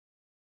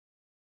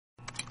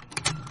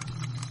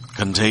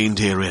Contained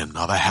herein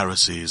are the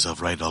heresies of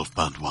Radolf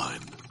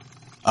Burntwine,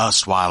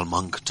 erstwhile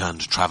monk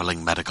turned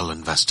traveling medical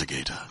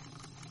investigator.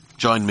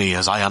 Join me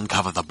as I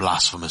uncover the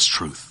blasphemous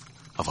truth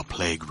of a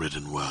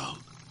plague-ridden world,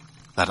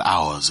 that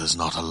ours is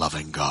not a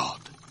loving God,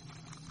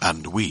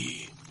 and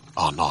we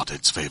are not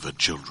its favored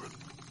children.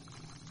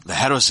 The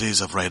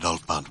heresies of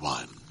Radolf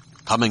Burntwine,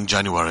 coming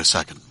January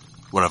 2nd,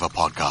 wherever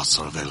podcasts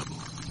are available.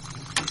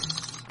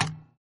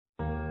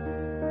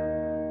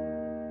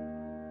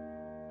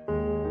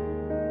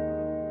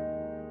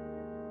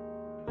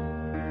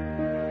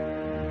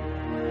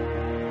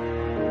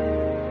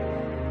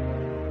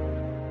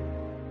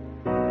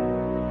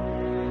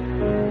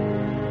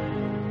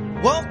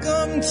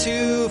 Welcome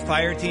to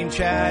Fireteam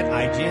Chat,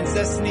 IGN's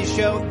Destiny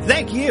Show.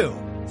 Thank you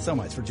so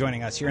much for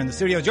joining us here in the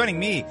studio. Joining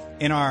me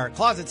in our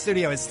closet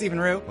studio is Stephen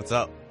Rue. What's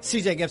up?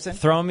 CJ Gibson.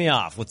 Throwing me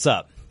off. What's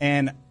up?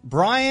 And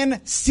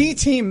Brian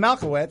C-Team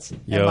Malkowitz.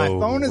 Yo, and my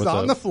phone is what's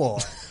on up? the floor.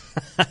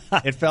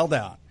 It fell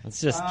down.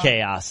 It's just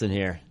chaos in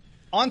here.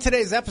 On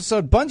today's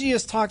episode, Bungie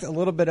has talked a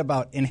little bit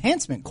about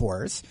enhancement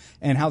cores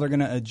and how they're going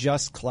to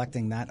adjust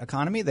collecting that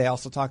economy. They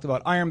also talked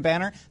about Iron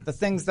Banner, the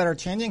things that are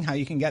changing, how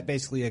you can get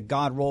basically a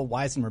God roll,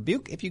 Wise and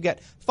Rebuke if you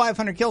get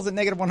 500 kills at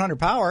negative 100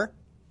 power.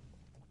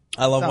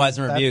 I love So Wise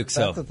and Rebuke, that's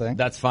so the thing.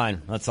 that's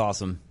fine. That's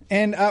awesome.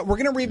 And we're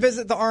going to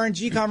revisit the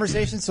RNG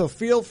conversation, so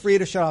feel free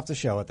to shut off the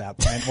show at that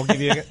point. We'll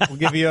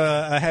give you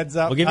a heads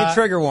up. We'll give you a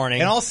trigger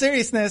warning. In all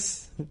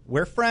seriousness,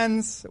 we're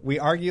friends. We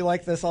argue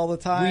like this all the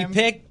time. We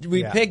picked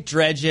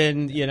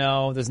Dredgen, you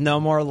know, there's no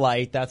more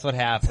light. That's what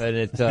happened.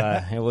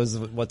 It was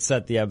what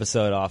set the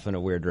episode off in a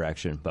weird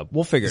direction, but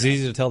we'll figure It's it out.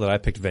 easy to tell that I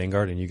picked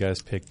Vanguard and you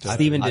guys picked...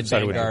 Steven did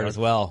started with Vanguard as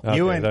well. Okay,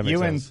 you that and makes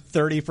you and sense.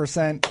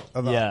 30%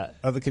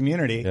 of the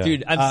community. Yeah.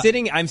 Dude,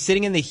 I'm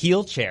sitting in the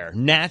heel chair.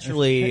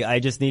 Naturally, I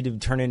just need to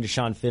turn into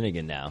Sean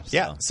Finnegan now. So.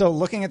 Yeah. So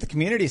looking at the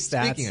community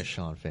stats. Speaking of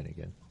Sean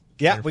Finnegan.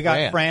 Yeah, and we got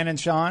Fran. Fran and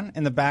Sean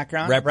in the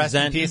background.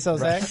 Represent. Rest in peace,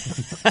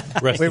 Jose.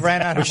 Rest- We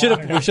ran out of We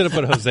should have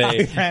put Jose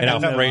ran and out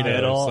of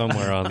Alfredo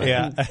somewhere on there.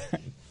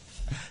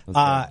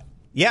 Yeah.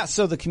 Yeah,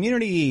 so the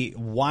community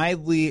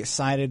widely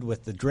sided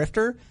with the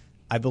Drifter.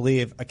 I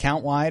believe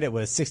account-wide it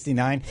was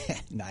 69.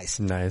 Nice.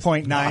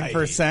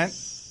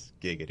 0.9%.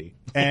 Giggity.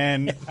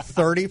 And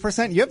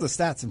 30%. You have the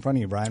stats in front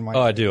of you, Brian. Why-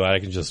 Oh, I do. I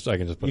can just put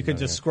You them could down just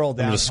here. scroll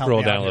down I'm just and help scroll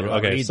me down out a little. here.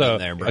 Okay, Read so them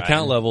there, Brian.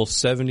 account level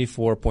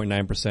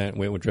 74.9%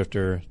 went with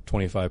Drifter,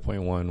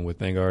 25.1 with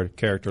Vanguard.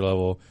 Character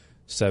level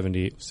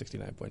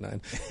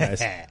 69.9.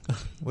 Nice.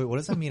 Wait, what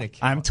does that mean?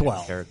 Account I'm and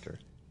 12. Character.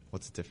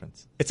 What's the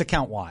difference? It's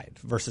account-wide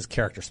versus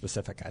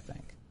character-specific, I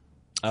think.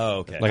 Oh,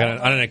 okay. Like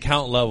on an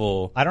account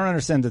level, I don't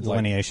understand the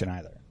delineation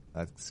either.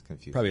 That's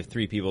confusing. Probably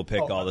 3 people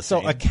pick all the So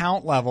same.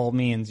 account level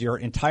means your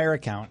entire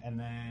account, and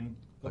then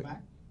go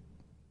back.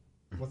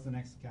 What's the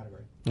next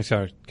category? next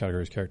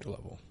category is character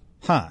level.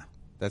 Huh.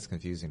 That's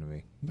confusing to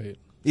me. Wait.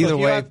 Either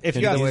way, if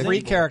you have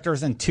 3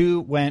 characters and 2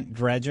 went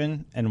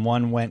Dredgen and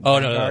 1 went Oh,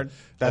 Vanguard, no.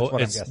 that's what I'm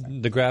It's-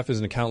 guessing. The graph is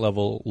an account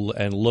level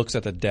and looks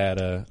at the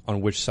data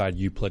on which side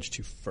you pledge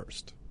to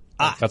first.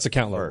 That's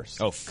account level. First.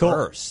 oh, Cool.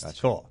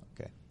 first. Cool.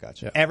 Okay,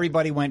 gotcha. Yeah.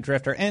 Everybody went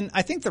Drifter, and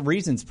I think the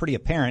reason's pretty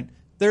apparent.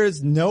 There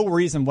is no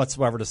reason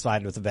whatsoever to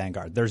side with the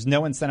Vanguard. There's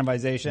no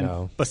incentivization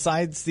No.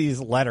 besides these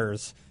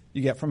letters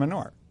you get from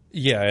Anor.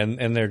 Yeah,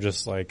 and they're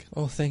just like,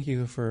 oh, thank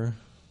you for,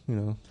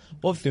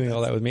 doing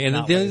all that with me. And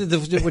not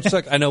which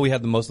like, I know we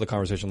had the most of the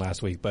conversation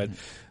last week, but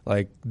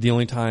like the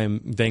only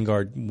time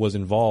Vanguard was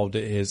involved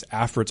is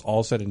after it's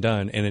all said and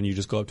done, and then you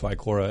just go up to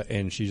Ikora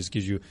and she just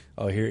gives you,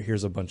 oh,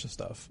 here's a bunch of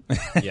stuff.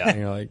 Yeah. And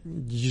you're like,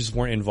 you just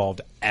weren't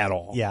involved at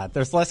all. Yeah,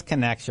 there's less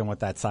connection with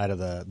that side of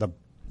the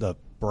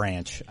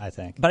branch, I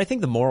think. But I think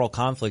the moral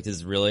conflict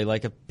is really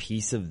like a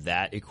piece of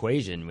that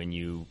equation when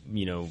you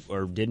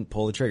or didn't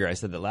pull the trigger. I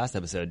said that last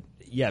episode.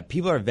 Yeah,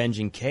 people are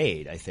avenging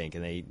Cade, I think,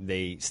 and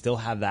they still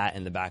have that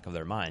in the back of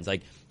their minds.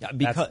 Like,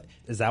 because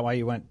Is that why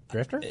you went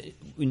Drifter?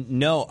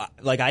 no,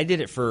 like I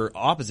did it for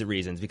opposite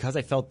reasons because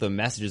I felt the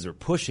messages were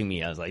pushing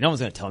me. I was like, no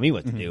one's going to tell me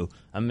what to do.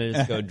 I'm going to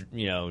just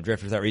go,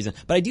 drift for that reason.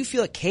 But I do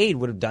feel like Cade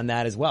would have done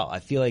that as well. I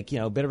feel like,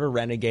 a bit of a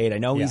renegade. I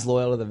know he's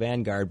loyal to the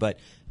Vanguard, but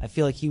I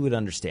feel like he would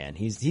understand.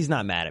 He's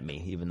not mad at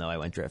me, even though I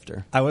went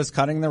Drifter. I was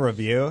cutting the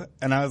review,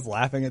 and I was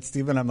laughing at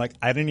Steven. I'm like,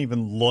 I didn't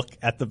even look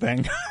at the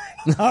Vanguard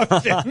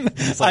option.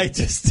 I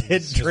just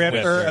did Drifter straight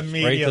to the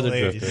immediately.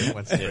 Drifter.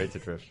 Went straight to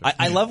Drifter.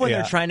 I love when Yeah.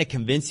 they're trying to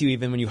convince you,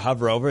 even when you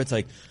hover over, it's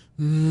like,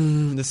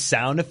 the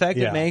sound effect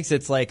Yeah. it makes,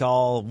 it's like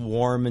all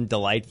warm and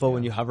delightful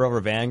when you hover over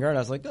Vanguard. I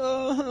was like,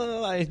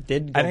 oh, I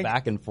did go think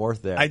back and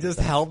forth there. I just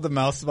held the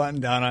mouse button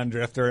down on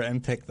Drifter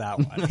and picked that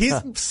one. He's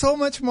so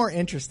much more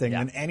interesting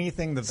than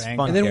anything the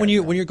Vanguard. And then when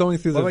you're going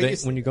through What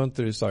about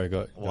you, sorry,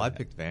 go. Well, I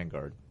picked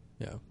Vanguard.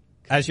 Yeah.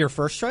 as your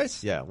first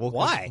choice? Yeah. Well, 'cause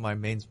Why? my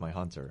main's my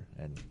Hunter,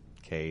 and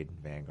Cade,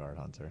 Vanguard,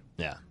 Hunter.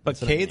 yeah. But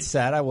That's what I Cade mean.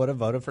 said I would have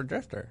voted for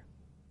Drifter.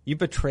 You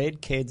betrayed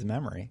Cade's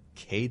memory.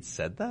 Cade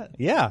said that?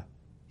 Yeah.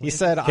 He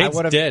said I Cade's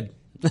would have dead.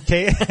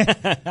 Cade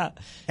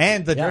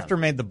and the Yeah. Drifter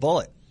made the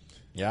bullet.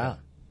 Yeah.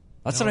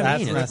 That's No, what I that's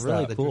mean. It's messed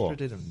really up. The cool.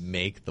 Drifter didn't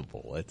make the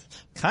bullet.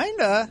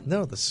 Kinda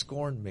No, the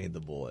Scorn made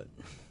the bullet.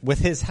 with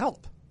his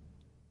help.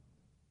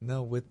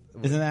 No,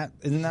 Isn't that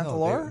the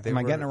lore? Am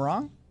I getting it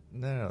wrong?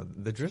 No,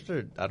 the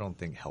Drifter, I don't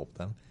think helped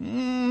them.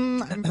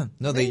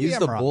 No, They used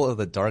the Bolt of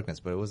the Darkness,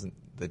 but it wasn't.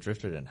 The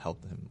Drifter didn't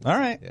help him. All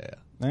right. Yeah.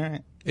 All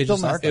right. It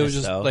Still was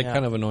just though. like Yeah.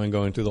 kind of annoying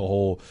going through the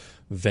whole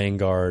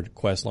Vanguard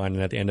quest line,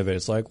 and at the end of it,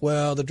 it's like,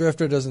 well, the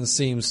Drifter doesn't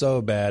seem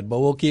so bad, but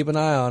we'll keep an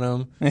eye on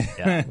him.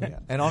 Yeah.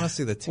 And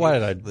honestly, the tapes, Why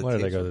did I the go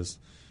tapes were- this?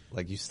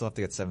 Like, you still have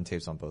to get 7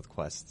 tapes on both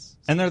quests.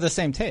 And they're the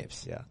same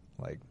tapes. Yeah.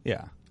 Like,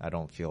 Yeah. I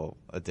don't feel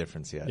a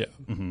difference yet.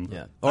 Yeah.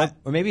 Yeah.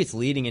 Or maybe it's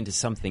leading into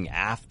something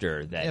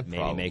after that Yeah,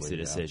 maybe makes probably, a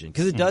yeah. decision.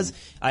 Because it does,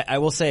 I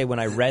will say, when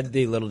I read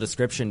the little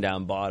description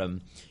down bottom,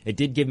 it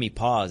did give me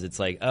pause. It's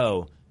like,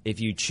 oh, if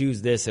you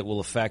choose this, it will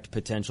affect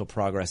potential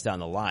progress down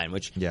the line,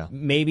 which Yeah.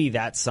 maybe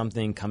that's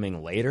something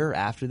coming later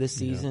after this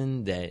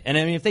season. And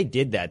I mean, if they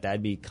did that,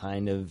 that'd be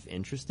kind of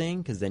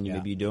interesting because then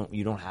maybe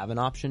you don't have an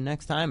option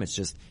next time. It's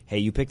just, hey,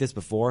 you picked this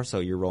before, so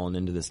you're rolling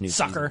into this new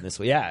Sucker. season this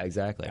way. Yeah,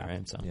 exactly.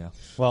 Right. So Yeah.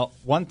 Well,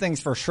 one thing's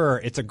for sure,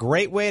 it's a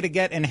great way to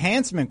get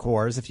enhancement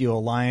cores if you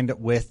aligned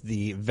with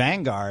the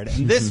Vanguard.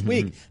 And this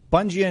week,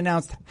 Bungie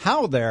announced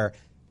how they're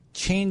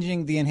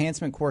changing the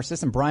enhancement core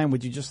system. Brian,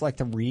 would you just like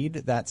to read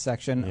that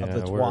section of the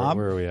TWAB?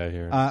 Where are we at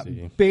here? Let's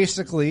see.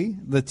 Basically,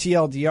 the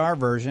TLDR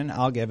version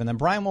I'll give, and then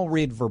Brian will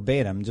read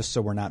verbatim, just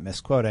so we're not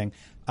misquoting.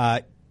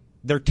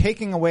 They're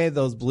taking away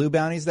those blue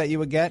bounties that you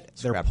would get.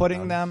 They're Scrapper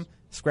putting bounties. them,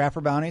 scrapper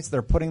bounties,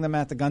 they're putting them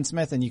at the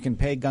gunsmith, and you can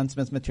pay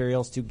gunsmith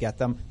materials to get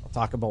them. I'll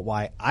talk about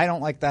why I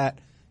don't like that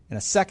in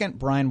a second.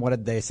 Brian, what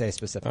did they say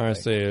specifically? All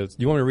right,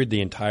 you want me to read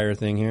the entire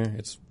thing here?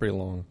 It's pretty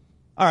long.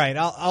 All right,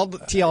 I'll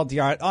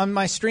TLDR it. On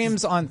my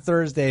streams on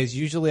Thursdays,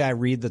 usually I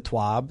read the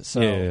TWAB,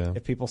 so Yeah.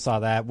 if people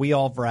saw that, we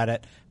all have read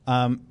it.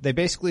 They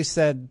basically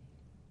said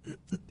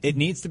it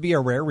needs to be a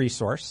rare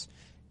resource.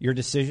 Your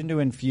decision to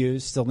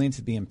infuse still needs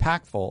to be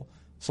impactful.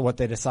 So what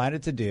they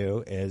decided to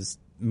do is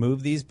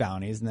move these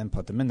bounties and then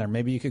put them in there.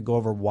 Maybe you could go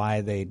over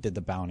why they did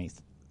the bounty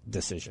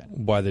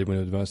decision. Why they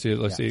moved the bounty?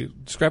 Let's see.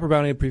 Scrapper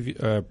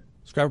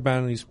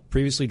bounties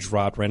previously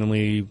dropped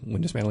randomly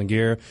when dismantling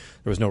gear.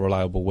 There was no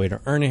reliable way to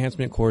earn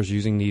enhancement cores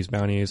using these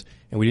bounties,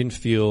 and we didn't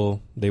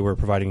feel they were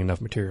providing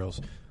enough materials.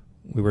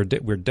 They're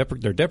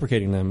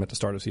deprecating them at the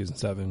start of season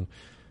 7.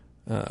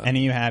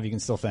 Any you have, you can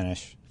still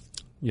finish.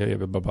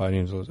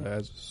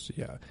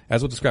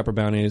 As with the scrapper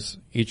bounties,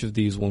 each of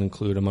these will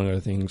include, among other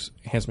things,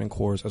 enhancement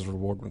cores as a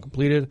reward when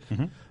completed.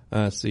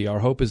 Our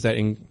hope is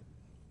that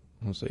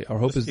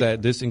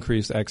this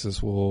increased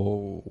access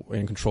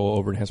and control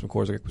over enhancement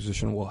cores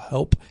acquisition will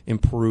help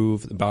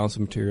improve the balance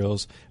of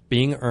materials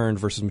being earned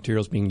versus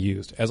materials being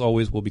used. As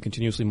always, we'll be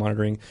continuously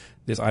monitoring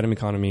this item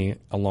economy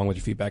along with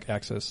your feedback to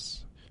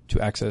access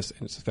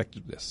and its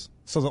effectiveness.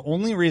 So the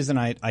only reason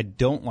I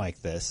don't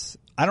like this,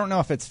 I don't know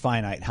if it's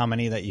finite how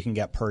many that you can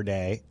get per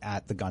day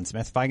at the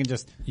gunsmith. If I can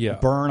just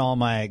burn all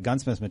my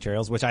gunsmith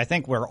materials, which I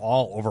think we're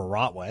all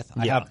overwrought with.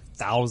 I have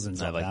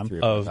thousands of them.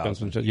 Of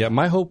gunsmith. Yeah,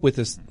 my hope with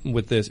this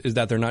is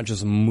that they're not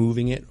just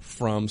moving it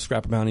from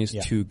scrapper bounties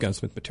to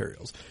gunsmith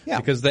materials. Yeah.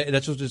 Because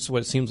that's just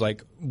what it seems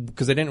like,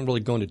 because they didn't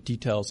really go into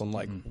details on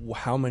like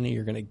how many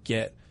you're going to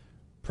get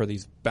per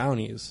these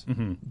bounties.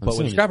 But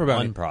with the scrapper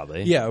bounty,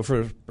 probably. Yeah,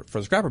 for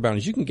the scrapper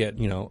bounties, you can get,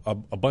 a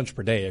bunch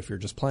per day if you're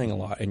just playing a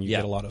lot and you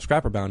get a lot of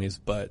scrapper bounties.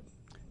 But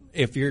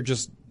if you're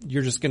just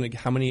going to,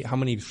 how many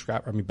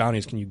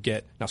bounties can you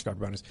get? Not scrapper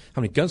bounties.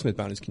 How many gunsmith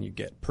bounties can you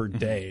get per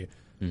day?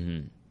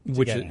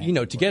 Which is,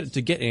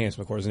 to get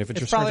enhancement cores, and if it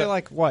It's just probably turns out,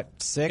 like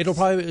what, 6? it'll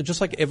probably just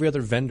like every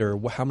other vendor.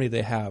 How many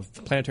they have?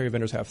 Planetary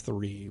vendors have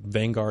 3.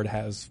 Vanguard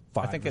has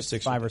 5. I think or it's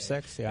 6 5 a or day.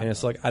 6. Yeah, And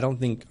it's like I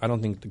don't think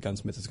the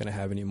gunsmith is going to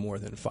have any more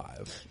than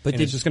 5. But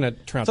it's just going to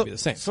turn out to be the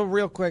same. So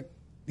real quick,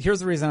 here's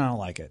the reason I don't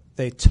like it.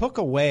 They took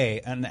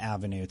away an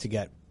avenue to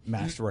get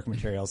masterwork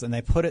materials and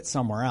they put it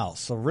somewhere else.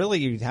 So really,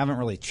 you haven't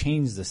really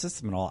changed the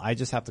system at all. I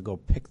just have to go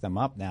pick them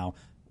up now.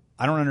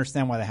 I don't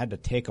understand why they had to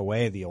take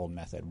away the old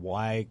method.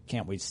 Why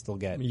can't we still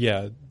get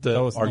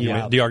those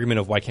the argument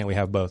of why can't we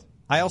have both?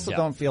 I also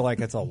don't feel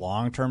like it's a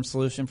long-term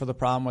solution for the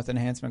problem with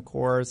enhancement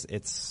cores.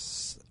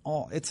 It's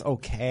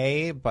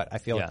okay, but I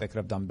feel like they could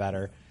have done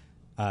better.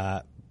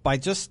 I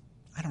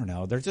don't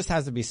know. There just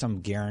has to be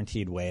some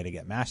guaranteed way to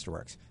get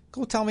masterworks.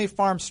 Go tell me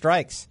farm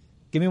strikes.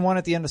 Give me one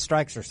at the end of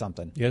strikes or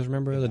something. You guys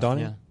remember the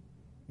Dawning?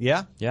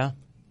 Yeah? Yeah.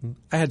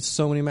 I had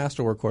so many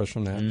masterwork cores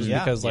from that just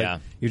because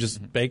you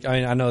just bake. I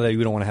mean, I know that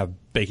you don't want to have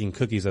baking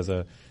cookies as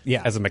a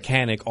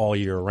mechanic all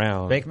year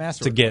round. Bake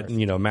masterwork to get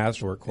cores.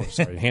 Masterwork cores,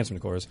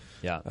 enhancement cores.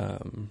 Yeah.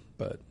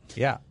 But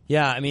Yeah.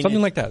 Yeah, I mean,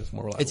 something like that is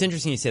more reliable. It's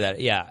interesting you say that.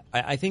 Yeah,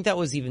 I think that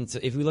was even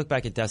if we look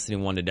back at Destiny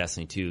 1 to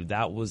Destiny 2,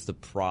 that was the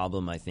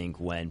problem. I think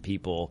when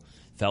people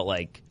felt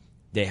like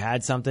they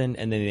had something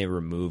and then they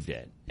removed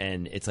it,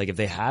 and it's like if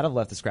they had have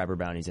left the scrapper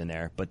bounties in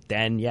there, but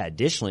then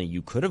additionally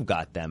you could have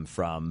got them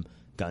from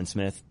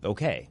Gunsmith,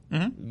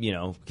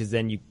 because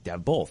then you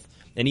have both.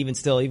 And even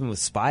with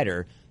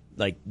Spider,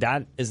 like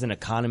that is an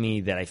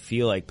economy that I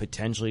feel like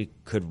potentially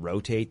could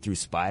rotate through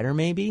Spider,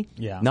 maybe.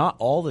 Yeah. Not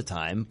all the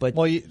time, but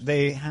Well,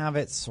 they have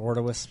it sort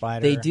of with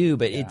Spider. they do.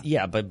 But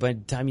but by the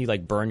time you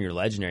like burn your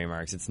legendary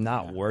marks, it's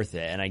not worth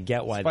it. And I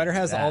get why Spider they do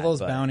has that, all those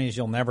but- bounties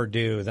you'll never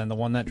do. Then the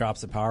one that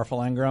drops a powerful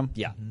engram.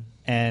 Yeah.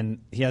 And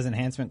he has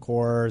enhancement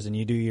cores, and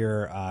you do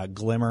your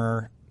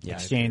glimmer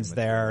exchange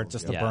there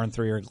just to burn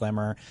through your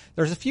glimmer.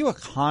 There's a few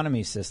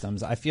economy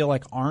systems I feel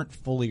like aren't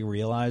fully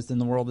realized in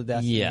the world of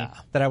Destiny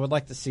that I would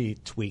like to see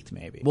tweaked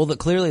maybe. Well,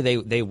 clearly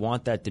they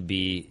want that to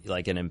be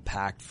like an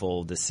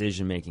impactful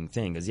decision-making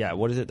thing. Because,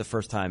 what is it the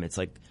first time? It's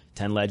like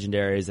 10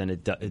 legendaries and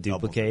it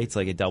duplicates,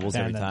 like it doubles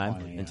 10 every and time,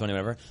 20, and 20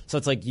 whatever. So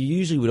it's like you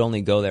usually would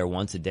only go there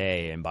once a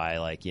day and buy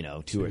like, 2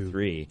 or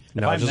 3.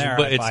 If I'm there,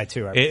 I buy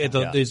 2 every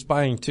time. It's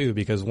buying 2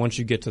 because once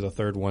you get to the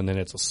third one, then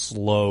it's a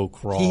slow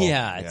crawl.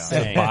 Yeah, it's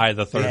to buy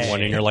the third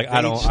one, and you're like,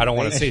 I don't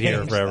want to sit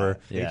here forever.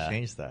 They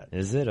changed that.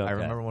 Is it? Okay. I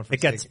remember when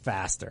it gets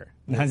faster.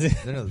 No,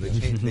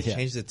 they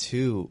changed it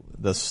to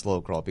the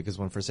slow crawl because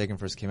when Forsaken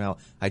first came out,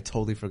 I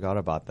totally forgot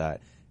about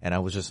that. And I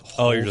was just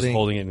you're just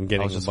holding it and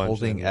getting I was just a bunch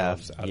holding of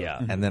F. out of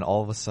it. And then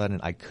all of a sudden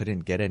I couldn't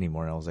get any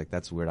more. And I was like,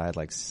 that's weird. I had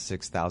like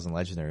 6,000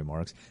 legendary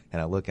marks. And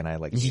I look and I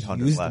had like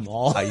 800 used left. them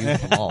all? I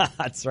used them all.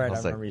 That's right. I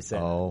was remember you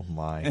saying oh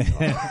my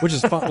God. Which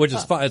is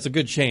fun. It's a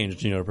good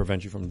change, to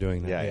prevent you from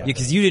doing that. Yeah.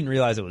 because you didn't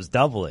realize it was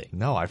doubling.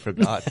 No, I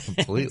forgot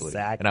completely.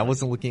 Exactly. And I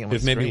wasn't looking at my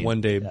If maybe screen.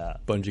 one day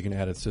Bungie can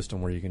add a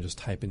system where you can just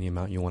type in the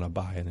amount you want to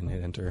buy and then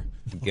hit enter.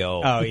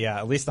 Go. Oh yeah,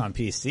 at least on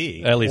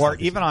PC. At least or on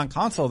PC. even on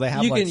console, they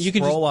have You like can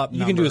scroll up.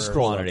 You can do a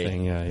scroll up quantity.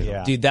 thing.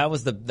 Yeah. Dude, that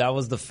was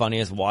the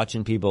funniest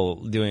watching people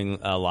doing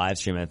a live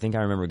stream. I think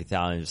I remember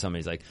Italian.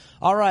 Somebody's like,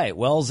 "All right,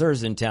 well,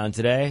 Zer's in town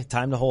today.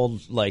 Time to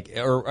hold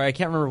or I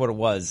can't remember what it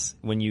was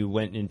when you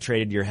went and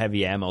traded your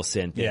heavy ammo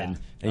synth in,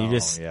 and you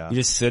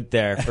just sit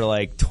there for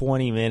like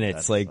 20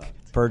 minutes,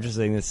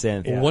 purchasing the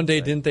synth. Well, one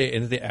day didn't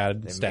they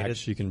add made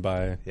stacks you can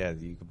buy? Yeah,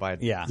 you could buy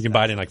it. Yeah. You can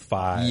buy it in like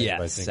 5. Yes,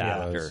 I think it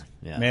was. after.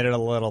 Yeah. Made it a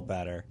little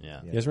better.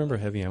 Yeah. You guys remember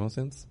heavy ammo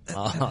synths?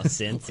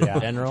 Synths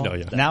in general. No,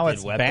 yeah. Now That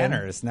it's weapon.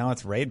 banners. Now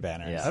it's raid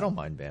banners. Yeah. I don't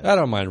mind banners. I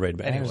don't mind raid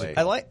banners.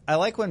 Anyway. I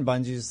like when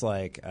Bungie's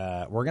like,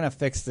 we're gonna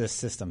fix this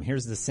system.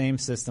 Here's the same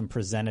system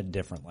presented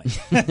differently.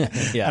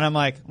 Yeah. And I'm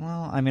like,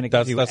 well, I'm gonna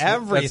give you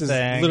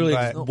everything. literally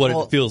but- what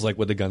it feels like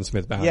with the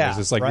gunsmith bounties. Yeah,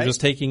 It's like right? you're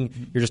just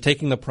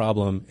taking the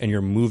problem and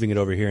you're moving it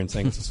over here and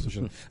saying it's a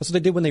solution. That's what they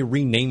did when they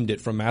renamed it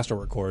from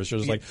Masterwork Cores. They're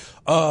just like,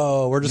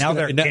 oh, we're just Now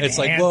gonna, they're it's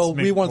like, well,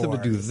 we enhancement want them to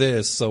do cores.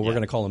 this, so we're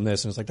gonna call them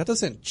this, and it's like that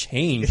doesn't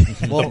change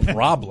the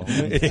problem.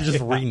 It's just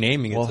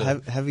renaming it. Well,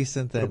 to heavy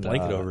synth put a and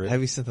blanket over it.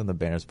 heavy synth and the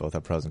banners both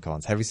have pros and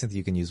cons. Heavy synth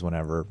you can use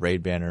whenever.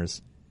 Raid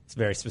banners, It's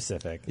very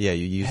specific. yeah,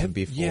 you use them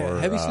before.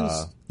 heavy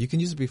synths- you can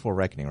use it before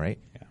Reckoning, right?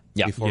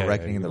 Yeah. Before Yeah,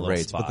 Reckoning in a the little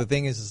raids. spot. But the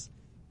thing is,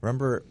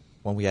 remember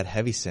when we had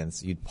heavy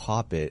synths, you'd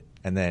pop it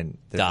and then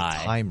there's Die.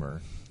 a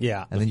timer.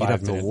 Yeah. And then you'd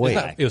have to 5 minutes.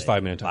 wait. It was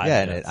 5 minute time.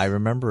 Yeah, and I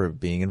remember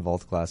being in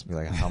Vault class and be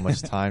like, how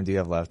much time do you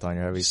have left on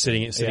your heavy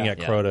synth? Sitting at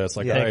Yeah. Crota, it's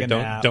like, Yeah. all Take right, a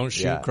nap. don't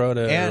shoot Yeah.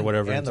 Crota and, or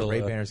whatever. And the until,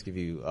 raid banners give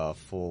you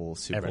full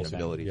super Everything.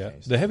 invisibility. Yeah,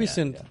 phase. the heavy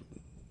synth,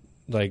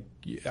 like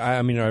I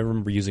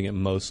remember using it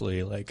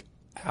mostly like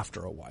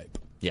after a wipe.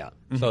 Yeah.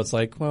 So it's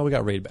like, well, we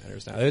got raid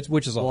banners now,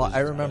 which is all. Well, I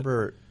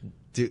remember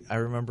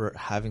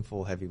having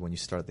full heavy when you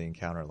start the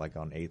encounter, like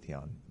on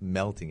Atheon,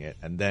 melting it,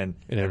 and then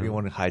And then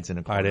everyone hides in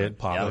a hide corner. it,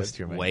 pop That it. was to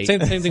your menu. Wait. Same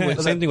thing with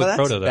But Crota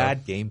that's though.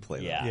 bad gameplay. though.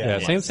 Yeah.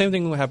 Yeah, same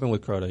thing would happen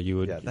with Crota. You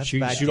would Yeah, that's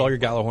shoot bad all your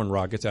Gallahorn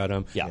rockets at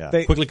him. Yeah.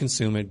 They- quickly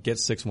consume it, get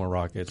 6 more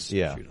rockets.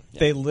 Yeah. shoot 'em.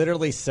 They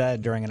literally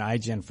said during an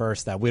IGN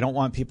first that we don't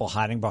want people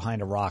hiding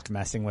behind a rock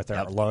messing with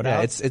their loadout.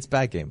 Yeah, it's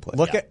bad gameplay.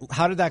 Look at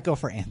how did that go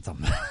for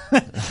Anthem?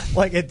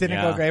 Like it didn't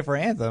Yeah. go great for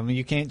Anthem.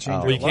 You can't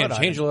change. Well, your you can't loadout.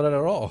 change it at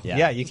all.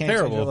 Yeah, you can't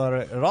Terrible. change your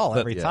loadout at all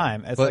every yeah.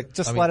 time. It's But, like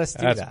just I mean, let us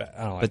do That's that. bad.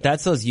 I don't like But that.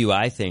 that's those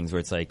UI things where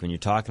it's like when you're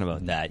talking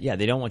about that,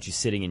 they don't want you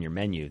sitting in your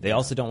menu. They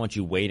also don't want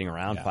you waiting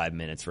around 5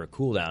 minutes for a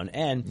cooldown.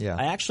 And Yeah.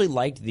 I actually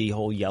liked the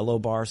whole yellow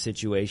bar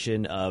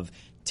situation of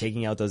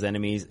taking out those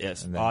enemies.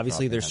 then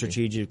Obviously, they're dropping heavy.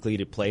 strategically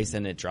to place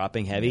and it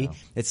dropping heavy. Yeah.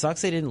 It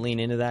sucks they didn't lean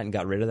into that and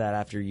got rid of that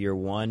after year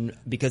 1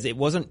 because it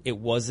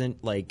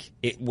wasn't like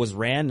it was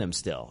random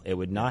still. It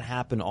would not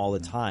happen all the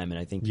time, and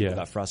I think people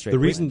got frustrated.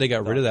 The reason with they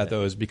got rid of that it.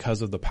 though is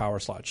because of the power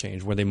slot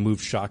change where they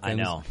moved shotguns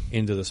I know.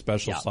 into the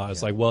special Yeah. slot.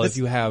 It's like, well, if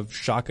you have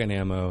shotgun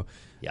ammo,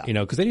 Yeah.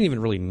 because they didn't even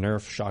really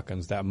nerf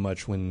shotguns that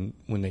much when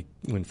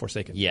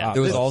Forsaken. Yeah, dropped.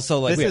 there was also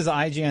like This is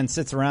IGN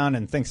sits around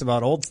and thinks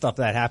about old stuff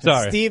that happened.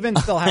 Sorry. Steven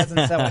still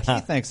hasn't said what he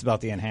thinks about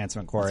the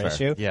enhancement core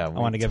issue. Yeah, I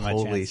want to give him a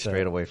totally chance.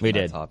 straight away from We that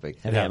did. topic.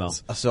 Heavy ammo.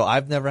 So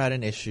I've never had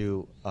an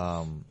issue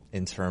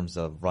in terms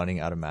of running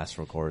out of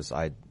master cores.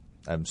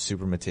 I'm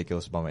super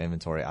meticulous about my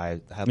inventory. I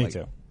had Me like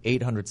too.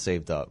 800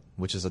 saved up,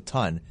 which is a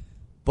ton.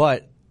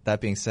 But that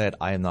being said,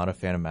 I am not a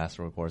fan of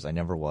master cores. I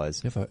never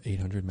was. You have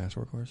 800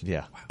 Master Cores?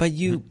 Yeah.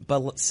 But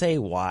let's say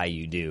why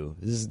you do.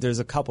 There's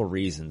a couple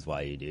reasons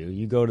why you do.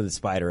 You go to the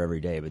Spider every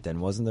day, but then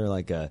wasn't there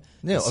like a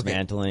No, okay.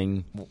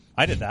 dismantling?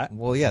 I did that.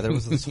 Well, yeah, there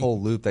was this whole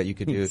loop that you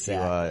could do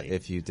Exactly.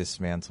 if you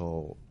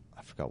dismantle.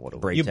 I forgot what it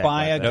was. Braid You tech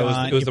buy a weapon.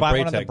 gun. It was you the buy Braid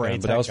one of the Tech gun,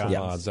 Braid but that was Tech for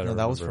guns. mods. That No, I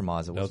that was remember. for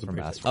mods. It That was the for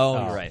Braid Master.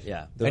 Oh, you're right.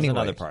 Yeah. There was Anyways,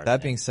 another part.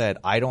 that being said,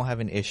 I don't have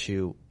an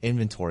issue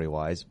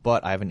inventory-wise,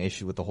 but I have an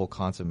issue with the whole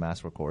concept of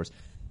Master Cores.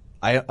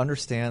 I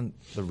understand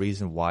the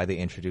reason why they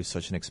introduced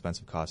such an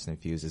expensive cost to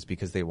infuse is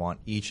because they want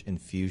each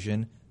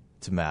infusion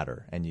to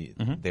matter, and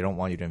they don't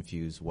want you to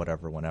infuse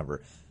whatever,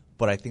 whenever.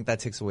 But I think that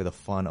takes away the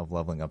fun of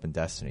leveling up in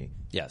Destiny.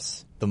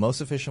 Yes. The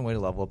most efficient way to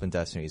level up in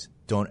Destiny is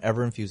don't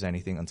ever infuse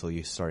anything until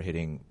you start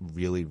hitting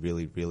really,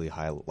 really, really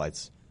high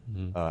lights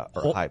or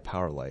high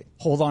power light.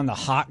 Hold on to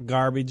hot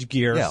garbage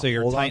gear Yeah, so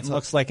your hold on Titan to-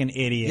 looks like an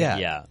idiot. Yeah.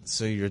 Yeah.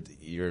 So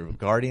your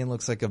Guardian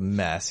looks like a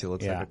mess. He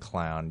looks Yeah. like a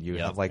clown. You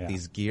Yep. have like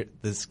Yeah.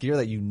 this gear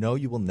that you know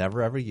you will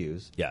never ever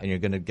use. Yeah. And you're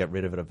going to get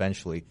rid of it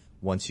eventually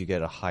once you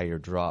get a higher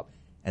drop.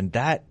 And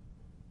that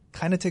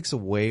kind of takes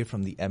away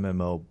from the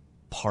MMO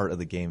part of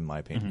the game, in my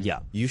opinion. Yeah.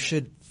 You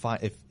should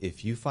find,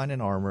 if you find an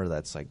armor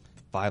that's like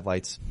 5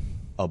 lights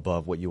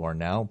above what you are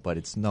now, but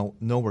it's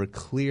nowhere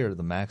clear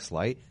the max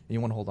light, and you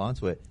want to hold on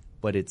to it,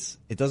 but it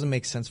doesn't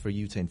make sense for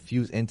you to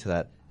infuse into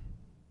that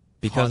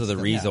Because of the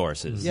constant-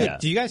 resources. Yeah. Yeah.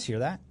 Do you guys hear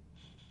that?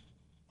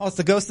 Oh, it's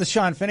the ghost of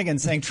Sean Finnegan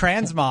saying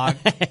transmog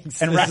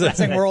and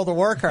referencing World of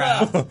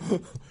Warcraft.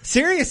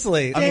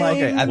 Seriously. I mean,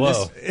 okay,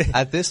 Whoa.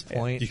 at this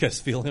point, You guys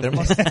feel him?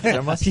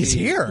 there must He's be,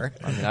 here.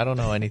 I mean, I don't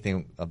know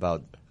anything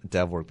about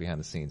dev work behind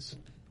the scenes,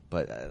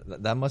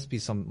 but that must be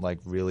some like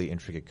really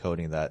intricate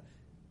coding that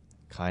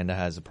kind of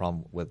has a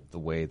problem with the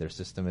way their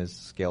system is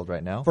scaled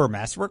right now. For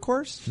Masterwork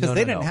Course? Because No,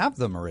 they no, didn't no. have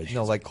them originally.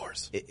 No, like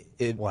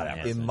it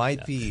Whatever. It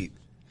might be.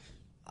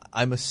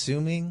 I'm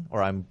assuming,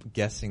 or I'm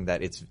guessing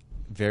that it's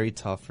very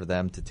tough for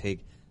them to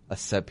take a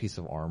set piece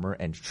of armor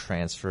and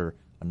transfer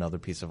another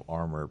piece of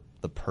armor,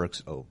 the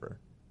perks over,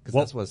 because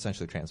that's what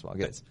essentially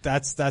transmog is.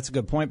 That's a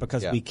good point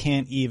because Yeah. we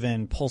can't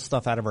even pull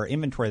stuff out of our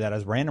inventory that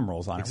has random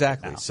rolls on it.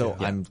 Exactly. Right now. So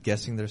I'm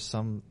guessing there's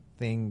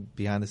something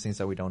behind the scenes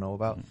that we don't know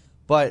about.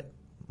 But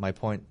my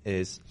point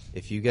is,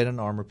 if you get an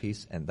armor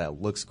piece and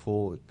that looks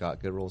cool, it got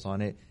good rolls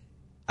on it,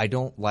 I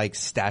don't like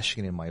stashing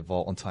it in my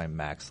vault until I'm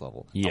max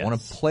level. I Yes. want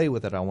to play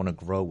with it. I want to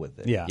grow with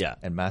it. Yeah. Yeah.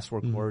 And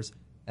Masterwork Cores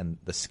and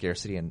the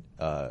scarcity and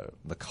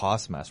the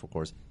cost of Masterwork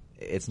Cores,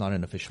 it's not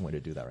an efficient way to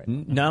do that right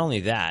now. Not only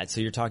that, so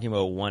you're talking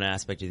about one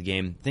aspect of the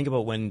game. Think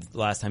about when the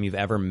last time you've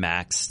ever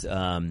maxed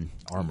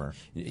Armor.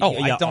 Oh,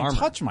 yeah, I don't armor.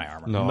 touch my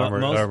armor. No, Mo-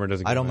 most- armor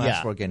doesn't. I don't get Yeah.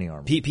 Masterwork any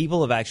armor.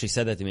 People have actually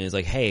said that to me. It's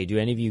like, hey, do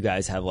any of you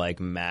guys have like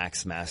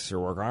max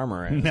masterwork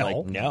armor? And No. it's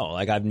like, no.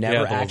 Like I've never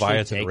Yeah, the actually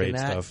Leviathan taken raid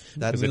that. stuff.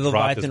 That's Because it the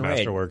dropped as Leviathan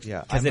raid. Masterworks.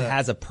 Yeah. Because it I'm a-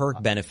 has a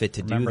perk benefit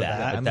to do remember that.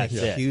 that. but I'm that's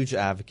a it. huge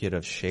advocate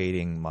of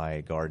shading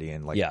my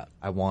Guardian. Like, Yeah.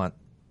 I want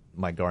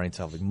my Guardian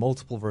to have like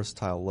multiple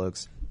versatile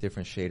looks,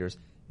 different shaders,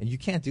 and you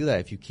can't do that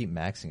if you keep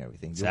maxing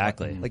everything. You'll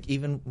Exactly. Like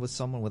even with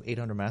someone with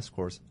 800 master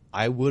cores,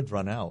 I would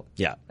run out.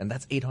 Yeah. and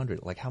that's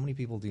 800. Like, how many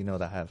people do you know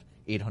that have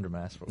 800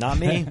 master cores? Not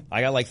me. I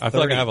got like 30. I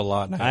feel like I have a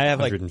lot. And I have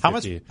like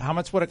 150. How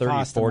much would it 30,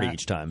 cost? 40 to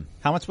each time.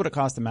 How much would it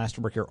cost to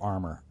masterwork your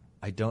armor?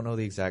 I don't know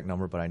the exact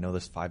number, but I know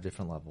there's 5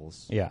 different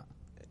levels. Yeah,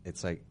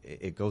 It's like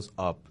it goes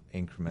up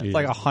incrementally. it's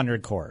like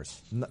 100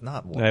 cores.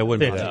 Not No, it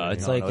wouldn't be No, that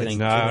it's many. like I think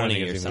No, I don't 20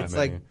 think or it's something. it's that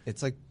like many.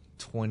 it's like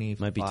 25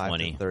 Might be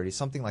 20. to 30,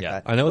 something like Yeah.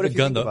 that. I know But with if the you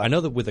gun think though. about I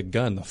know that with a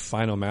gun, the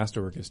final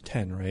masterwork is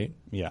 10, right?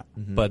 Yeah,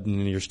 But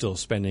then you're still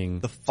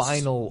spending the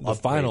final the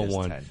final upgrade is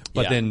one. 10.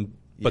 But Yeah. then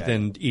Yeah.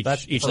 then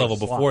That's each per level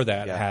slot. before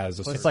that Yeah. has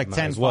a certain it's like amount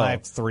 10, as well.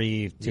 5,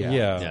 3, 2.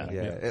 Yeah.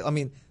 Yeah. I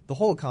mean, the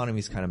whole economy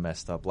is kind of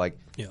messed up. Like,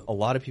 Yeah. a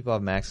lot of people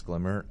have max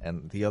glimmer,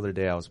 and the other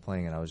day I was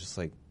playing and I was just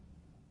like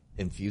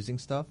infusing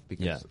stuff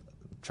because Yeah.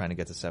 trying to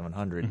get to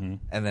 700,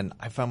 and then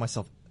I found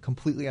myself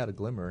completely out of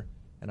glimmer,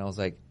 and I was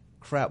like,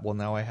 crap, well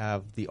now I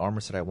have the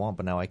armor set I want,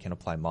 but now I can't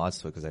apply mods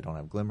to it because I don't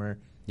have glimmer.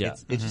 Yeah.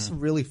 It's just a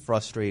really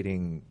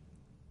frustrating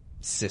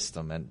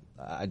system, and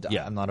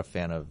Yeah. I'm not a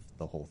fan of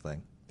the whole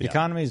thing. The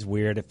economy is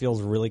weird. It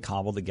feels really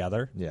cobbled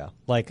together. Yeah.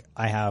 Like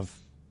I have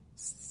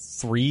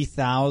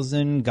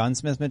 3,000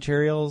 gunsmith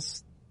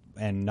materials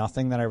and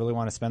nothing that I really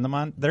want to spend them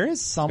on. There is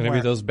somewhere. Gonna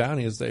be those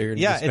bounties that you're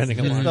yeah, spending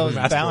it's them on those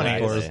Masterwork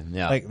bounties. cores.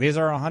 Yeah. Like these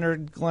are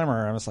 100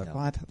 glimmer. I was like,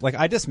 what? Like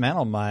I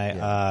dismantled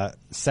my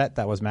set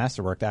that was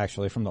masterworked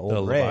actually from the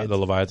old raid. The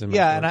Leviathan.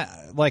 Yeah, Masterwork.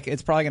 and I like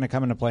it's probably going to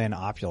come into play in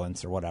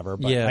opulence or whatever.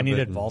 But Yeah, I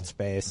needed but- vault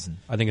space.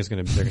 I think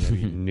they're gonna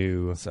be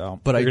new. So,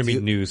 But they're I gonna be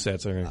do- new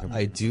sets. That are gonna come.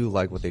 I do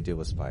like what they did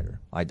with Spider.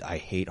 I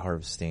hate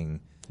harvesting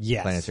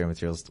Yes. planetary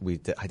materials.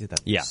 I did that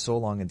for Yeah. so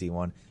long in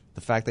D1.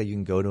 The fact that you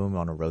can go to them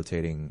on a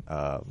rotating,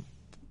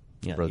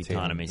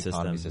 economy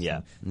system.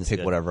 Yeah. That's pick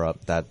good. whatever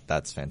up.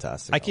 That's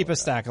fantastic. I keep a like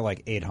stack of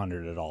like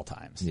 800 at all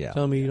times. that. Yeah.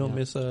 Tell me you don't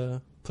miss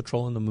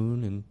patrolling the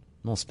moon and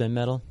Little spin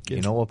metal. You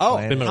know what? Oh,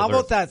 planet- Spin how Metal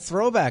about that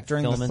throwback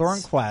during Filaments. the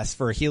Thorn Quest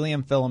for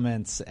helium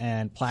filaments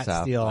and plat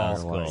Sapphire steel, wire.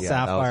 cool. Yeah, that was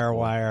sapphire cool.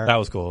 wire? that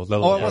was cool. That Oh,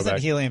 was it wasn't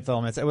throwback. helium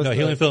filaments. It was No, the-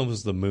 helium film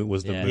was the moon.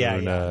 Was the Yeah.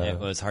 moon? Yeah. It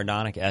was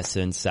Hardonic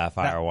Essence,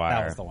 Sapphire That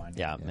Wire. was the one.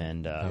 Yeah,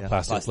 and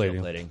Plastic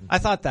plating. I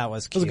thought that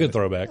was It cute. was a good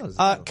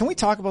throwback. Can we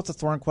talk about the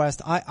Thorn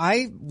Quest?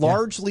 I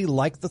largely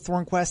like the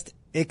Thorn Quest,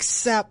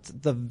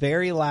 except the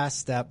very last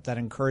step that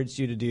encouraged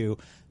you to do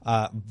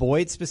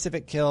void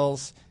specific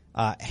kills,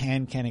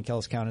 hand cannon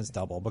kills count as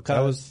double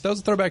because That was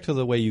a throwback to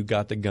the way you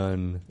got the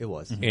gun. It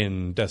was.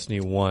 In Destiny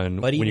 1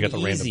 But when you even got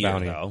the random easier,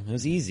 bounty. though. It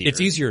was easier. It's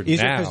easier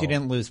now. because you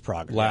didn't lose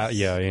progress.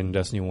 Yeah, in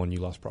Destiny 1 you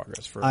lost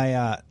progress for.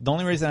 The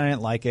only reason I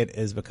didn't like it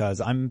is because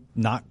I'm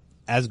not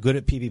as good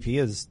at PvP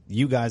as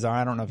you guys are.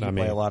 I don't know if you Not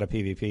play me. a lot of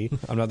PvP.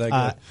 I'm not that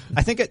good.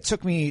 I think it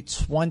took me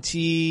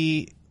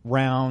 20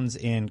 rounds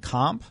in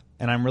comp,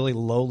 and I'm really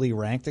lowly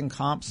ranked in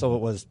comp, so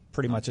it was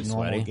pretty much a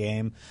normal sweaty.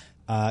 game.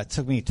 It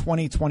took me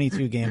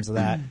 22 games of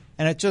that,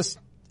 and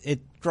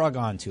it drug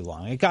on too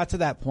long. It got to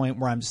that point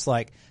where I'm just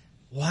like,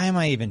 why am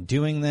I even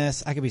doing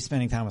this? I could be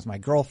spending time with my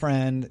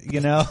girlfriend,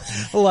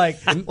 like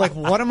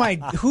what am I,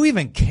 who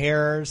even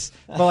cares?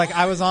 But like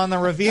I was on the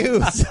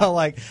review, so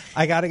like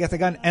I gotta get the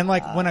gun. And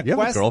like when a You have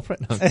quest, a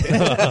girlfriend?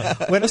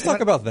 Let's talk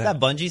about that. Is that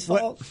Bungie's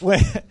fault?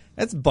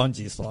 it's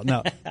Bungie's fault.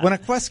 No, when a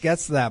quest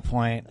gets to that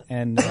point,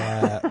 and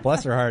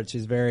bless her heart,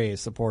 she's very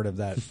supportive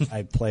that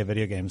I play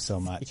video games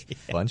so much.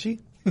 Bungie?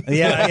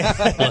 Yeah.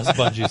 Bless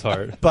Bungie's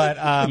heart. But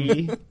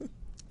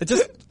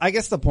I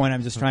guess the point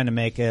I'm just trying to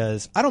make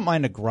is I don't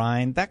mind a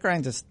grind. That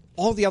grind just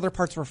all the other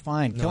parts were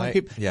fine. Killing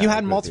people. yeah, You I had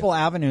agree with multiple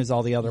avenues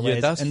all the other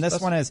ways, that's- and this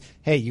that's- one is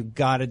hey, you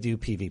got to do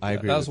PvP. I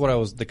agree. That's what I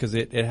was, because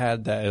it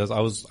had that. I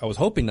was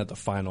hoping that the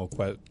final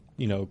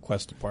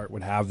quest part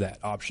would have that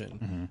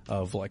option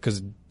of like,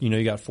 because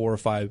you got 4 or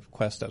 5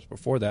 quest steps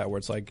before that where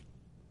it's like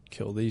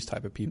kill these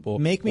type of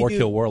people or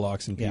kill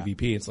warlocks in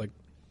PvP. It's like,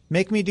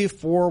 make me do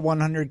 4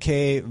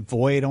 100k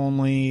void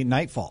only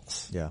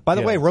nightfalls. Yeah. By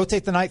the Yeah. way,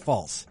 rotate the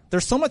nightfalls.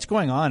 There's so much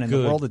going on in the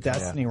Good. world of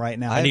Destiny right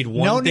now. I need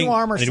one no thing. new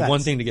armor I need sets.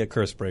 one thing to get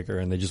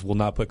Cursebreaker, and they just will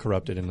not put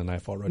Corrupted in the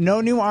Nightfall rotation. No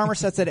new armor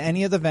sets at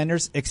any of the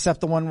vendors except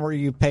the one where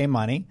you pay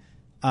money.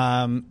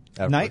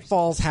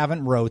 Nightfalls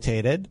haven't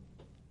rotated.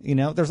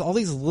 There's all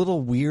these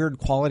little weird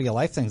quality of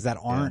life things that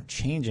aren't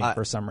changing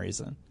for some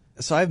reason.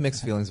 So I have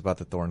mixed feelings about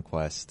the Thorn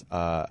Quest.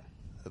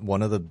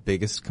 One of the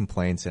biggest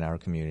complaints in our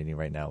community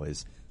right now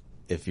is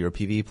if you're a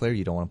PvE player,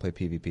 you don't want to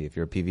play PvP. If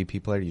you're a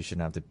PvP player, you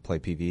shouldn't have to play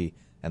PvE,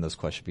 and those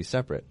quests should be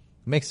separate.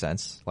 Makes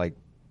sense. Like,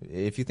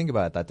 if you think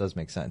about it, that does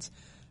make sense.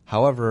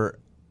 However,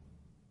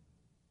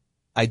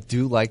 I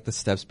do like the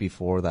steps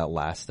before that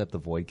last step, the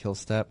Void Kill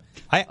step.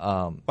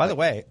 By the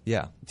way,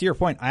 Yeah. to your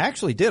point, I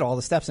actually did all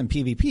the steps in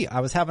PvP.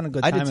 I was having a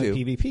good I time did in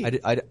too.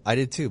 PvP. I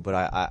did too, but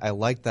I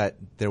like that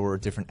there were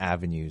different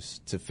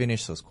avenues to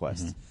finish those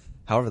quests.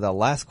 However, that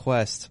last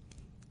quest,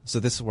 so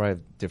this is where I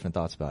have different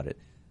thoughts about it.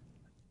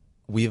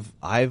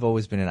 I've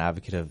always been an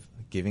advocate of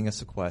giving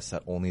us a quest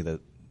that only the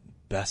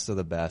best of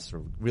the best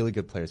or really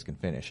good players can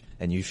finish,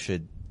 and you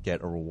should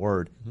get a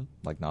reward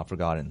like Not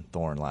Forgotten,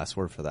 Thorn, last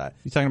word for that.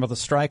 You talking about the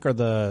strike or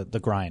the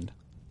grind?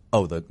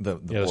 Oh, the the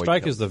Void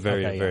strike Kill. is the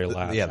very Okay, very yeah.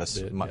 last.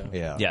 Yeah, bit, my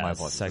Yeah, apologies. it's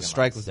the The second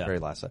strike last was the step. very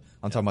last step.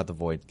 I'm talking about the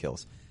Void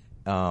Kills.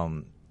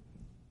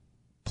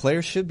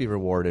 Players should be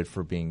rewarded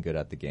for being good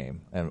at the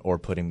game or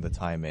putting the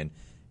time in.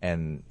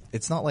 And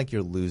it's not like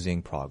you're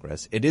losing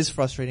progress. It is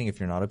frustrating if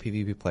you're not a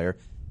PvP player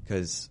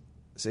because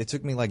it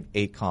took me like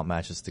 8 comp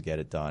matches to get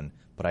it done.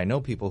 But I know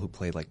people who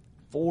played like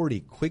 40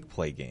 quick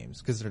play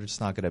games because they're just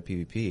not good at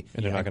PvP.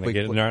 and they're not going to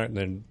get it.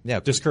 They're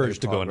quick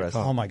discouraged to play go into progress.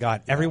 comp. Oh my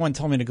God. Everyone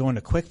told me to go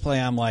into quick play.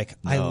 I'm like,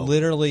 I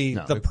literally,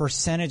 the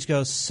percentage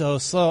goes so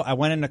slow. I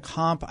went into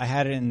comp. I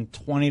had it in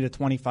 20 to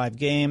 25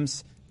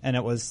 games and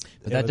it was.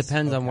 But that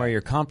depends on where your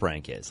comp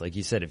rank is. Like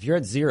you said, if you're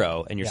at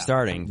 0 and you're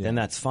starting, then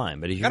that's fine.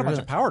 But if You you're got a bunch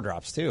of power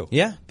drops too.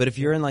 yeah, but if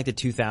you're in like the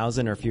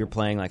 2000 or if you're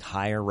playing like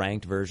higher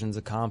ranked versions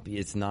of comp,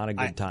 it's not a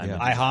good time.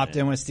 to I do hopped that.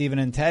 in with Steven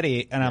and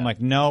Teddy and I'm like,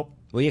 nope.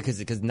 Well, yeah,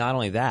 because not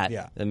only that,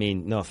 Yeah. I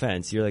mean, no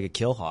offense, you're like a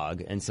kill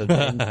hog, and so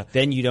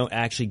then you don't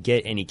actually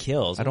get any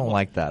kills. I don't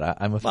like that.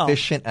 I'm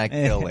efficient at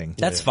killing.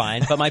 That's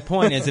fine, but my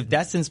point is, if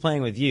Destin's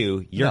playing with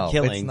you, you're No,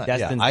 killing. it's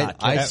Destin's yeah, not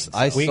I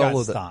killing. We got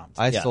solo stomped.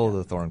 I Yeah. solo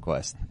the Thorn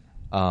Quest.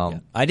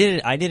 I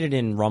did it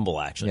in Rumble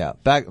actually. Yeah,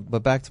 back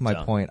to my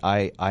So. point.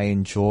 I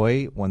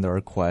enjoy when there are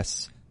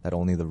quests that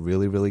only the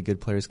really, really good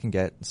players can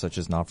get, such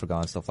as Not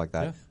Forgotten, stuff like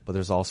that. Yeah. But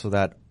there's also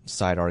that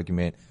side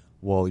argument,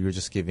 well, you're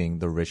just giving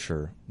the rich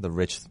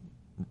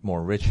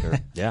more richer.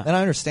 Yeah. And I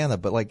understand that,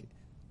 but like,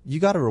 you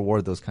got to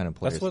reward those kind of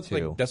players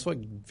too. That's what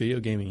video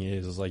gaming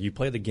is like you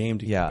play the game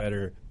to Yeah.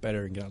 get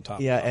better and get on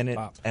top. Yeah, top, and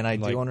top. I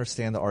like, do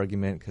understand the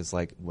argument because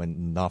like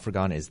when Not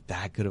Forgotten is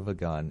that good of a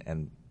gun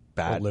and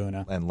bad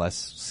Luna. and less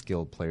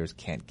skilled players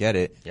can't get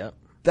it, Yep.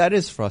 that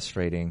is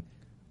frustrating.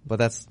 But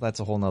that's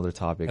a whole nother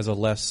topic. as a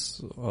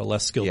less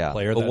skilled Yeah.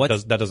 player,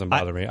 But that doesn't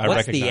bother me. I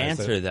What's recognize the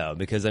answer it. though?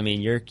 Because I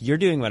mean, you're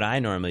doing what I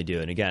normally do,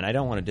 and again, I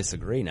don't want to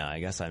disagree now. I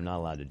guess I'm not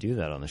allowed to do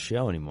that on the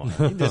show anymore.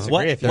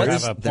 Disagree if you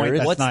what's- have a there point is-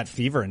 that's what's- not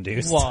fever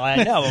induced. Well,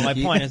 I know, but my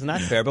point is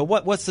not fair. But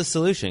what's the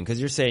solution? Because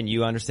you're saying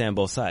you understand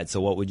both sides.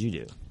 So what would you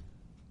do?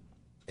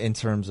 in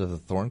terms of the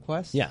Thorn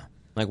Quest? Yeah,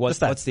 like what's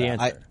Just that the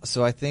stat.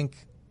 answer? I think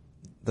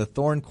the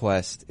Thorn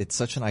Quest, it's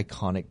such an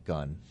iconic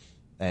gun,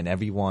 and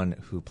everyone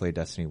who played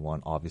Destiny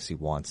 1 obviously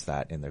wants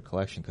that in their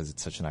collection because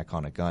it's such an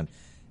iconic gun.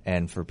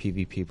 And for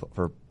PvP,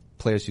 for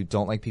players who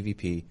don't like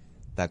PvP,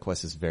 that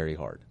quest is very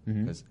hard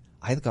because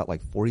I got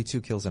like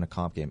 42 kills in a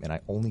comp game, and I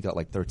only got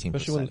like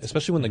 13%.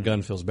 Especially when the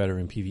gun feels better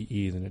in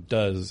PvE than it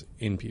does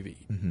in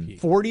PvE.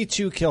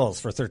 42 kills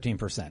for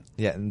 13%.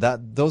 Yeah, and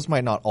those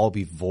might not all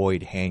be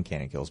void hand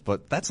cannon kills,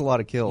 but that's a lot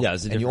of kills. Yeah,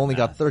 it's a and you different only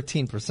math. got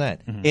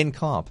 13% in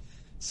comp.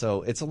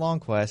 So it's a long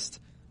quest.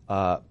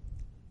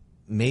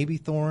 Maybe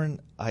Thorn,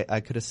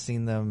 I could have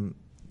seen them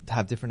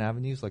have different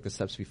avenues like the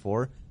steps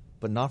before,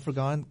 but Not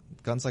Forgotten,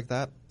 guns like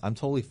that, I'm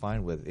totally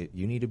fine with it.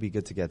 You need to be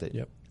good to get it.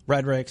 Yep.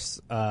 Red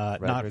Ricks,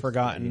 Not Ricks,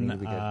 Forgotten. you need to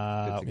be good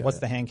to get What's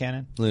it. the hand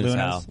cannon? Luna's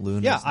Howl.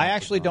 Luna's Yeah, Not I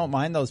actually Forgotten. don't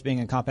mind those being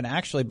in comp. And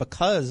actually,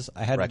 because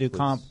I had to do Reckless,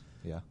 comp,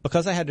 yeah.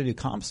 because I had to do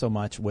comp so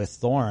much with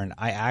Thorn,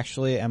 I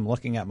actually am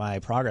looking at my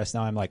progress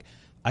now. I'm like,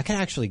 I could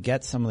actually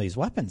get some of these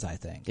weapons, I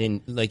think.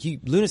 In like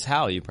Luna's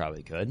Howl, you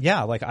probably could.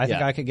 Yeah, like I think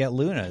Yeah. I could get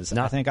Luna's.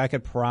 I think I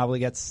could probably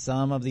get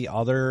some of the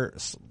other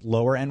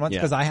lower end ones Yeah.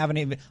 because I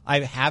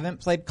haven't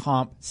played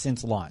comp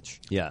since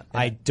launch. Yeah.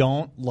 I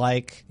don't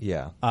like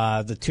Yeah.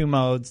 the two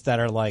modes that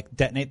are like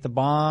detonate the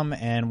bomb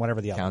and whatever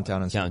the other Countdown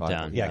one. and survival.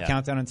 Countdown. Yeah, Yeah.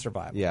 countdown and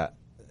survival. Yeah,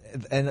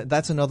 and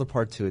that's another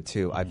part to it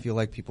too. I feel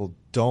like people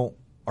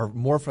are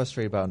more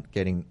frustrated about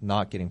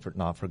not getting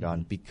Not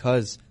Forgotten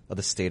because of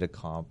the state of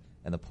comp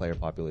and the player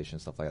population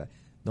and stuff like that.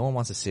 No one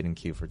wants to sit in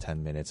queue for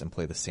 10 minutes and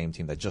play the same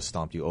team that just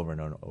stomped you over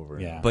and over.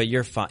 Yeah. But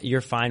you're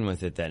fine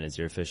with it then, is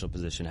your official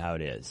position how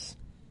it is?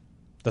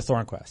 The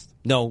Thorn Quest.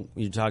 No,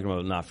 you're talking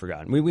about Not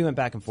Forgotten. We went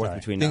back and forth Sorry.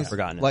 between Things Not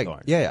Forgotten and like,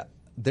 Thorn. Yeah.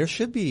 There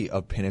should be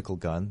a pinnacle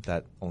gun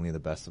that only the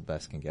best of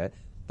best can get.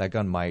 That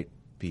gun might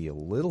be a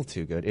little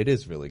too good. It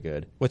is really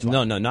good. Which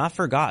one? No, Not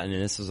Forgotten,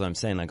 and this is what I'm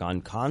saying, like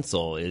on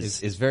console Is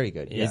very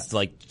good. Yeah. it's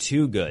like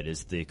too good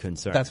is the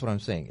concern. That's what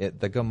I'm saying.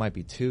 The gun might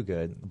be too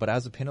good, but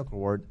as a pinnacle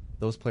reward,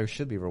 those players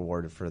should be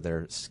rewarded for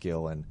their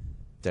skill and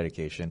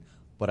dedication.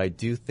 But I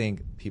do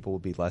think people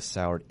would be less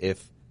soured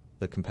if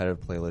the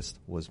competitive playlist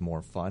was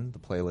more fun, the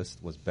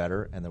playlist was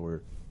better, and there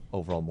were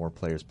overall more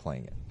players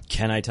playing it.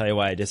 Can I tell you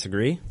why I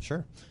disagree?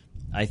 Sure.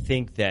 I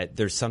think that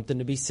there's something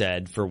to be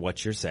said for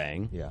what you're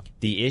saying. Yeah.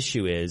 The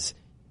issue is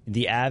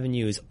the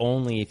avenue is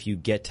only if you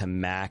get to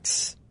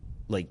max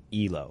like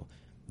elo.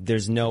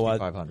 There's no other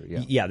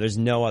 500, yeah, there's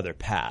no other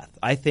path.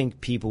 I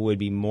think people would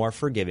be more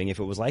forgiving if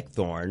it was like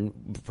Thorn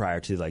prior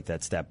to like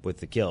that step with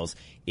the kills.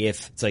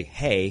 If it's like,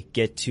 hey,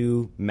 get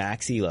to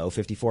max elo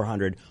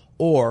 5400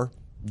 or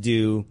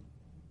do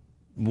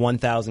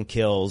 1000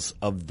 kills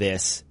of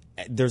this.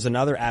 There's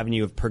another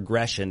avenue of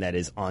progression that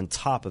is on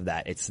top of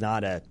that. It's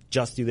not a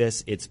just do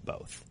this, it's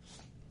both.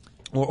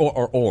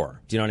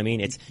 Or. Do you know what I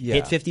mean? It's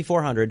hit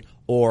 5400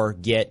 or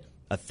get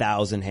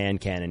 1,000 hand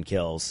cannon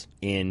kills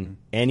in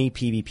any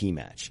PvP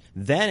match.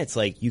 Then it's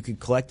like you could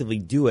collectively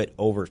do it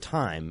over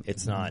time.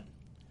 It's not.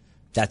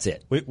 That's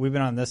it. We've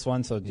been on this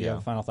one, so do you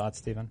have final thoughts,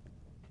 Stephen?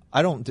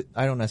 I don't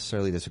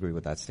necessarily disagree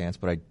with that stance,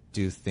 but I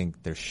do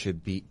think there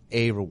should be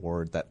a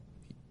reward that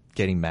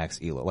getting max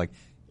elo. Like,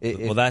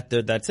 Well,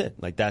 that's it.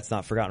 Like that's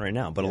not forgotten right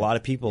now. But a lot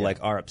of people like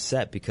are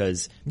upset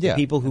because the Yeah,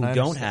 people who and I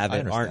don't understand- have I it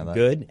understand aren't that.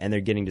 good, and they're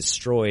getting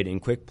destroyed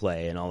in quick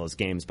play and all those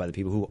games by the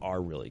people who are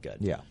really good.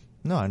 yeah.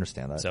 No, I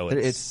understand that. So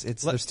it's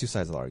there's two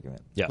sides of the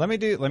argument. Yeah. Let me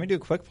do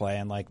quick play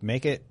and like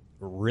make it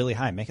really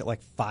high. Make it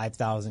like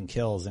 5,000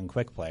 kills in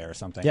quick play or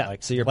something. Yeah,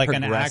 like, so you're like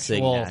an progressing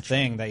actual naturally.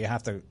 thing that you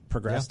have to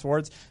progress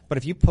towards. But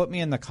if you put me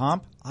in the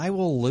comp, I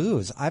will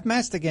lose. I've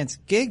matched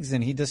against Giggs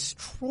and he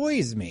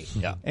destroys me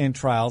in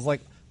trials.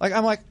 Like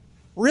I'm like,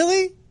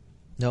 really?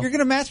 No. You're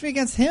gonna match me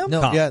against him? No,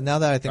 Comp. yeah. Now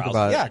that I think Trials.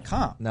 about it, Yeah,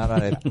 comp. Now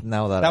that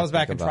That I was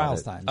back think in about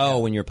trials it, time. Oh,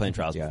 when you were playing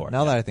trials Yeah. before.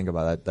 Now that I think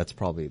about that, that's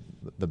probably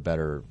the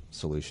better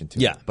solution to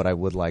Yeah. it. But I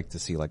would like to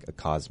see like a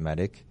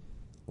cosmetic,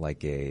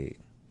 like a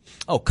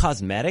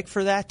cosmetic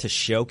for that to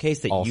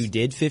showcase that Also- you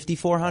did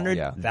 5400.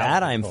 Yeah.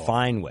 That would be I'm cool.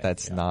 fine with.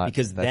 that's not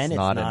because that's then it's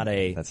not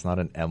a that's not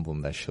an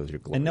emblem that shows your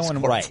glory. And no one-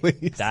 score, right.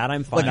 please. That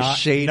I'm fine. Like a with.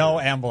 shader. No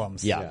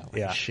emblems. Yeah.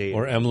 Yeah. Shade.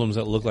 Or emblems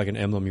that look like an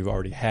emblem you've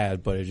already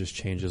had, but it just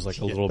changes like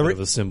a little bit of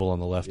a symbol on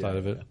the left side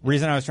of it.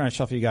 Reason I was trying to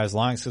shuffle you guys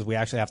along is because we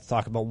actually have to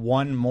talk about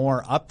one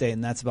more update,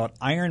 and that's about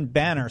Iron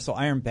Banner. So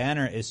Iron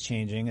Banner is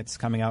changing. It's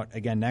coming out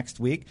again next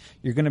week.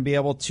 You're going to be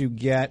able to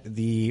get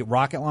the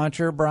rocket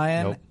launcher,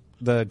 Brian. Nope.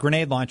 The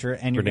grenade launcher,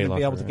 and you're Grenade going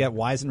to be able launcher, to get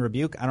Wise and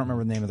Rebuke. I don't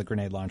remember the name of the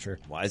grenade launcher.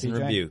 Wise and CJ?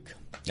 Rebuke.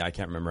 Yeah, I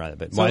can't remember either,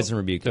 but Wise and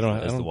Rebuke They don't.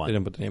 is the They one.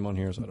 didn't put the name on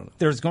here, so I don't know.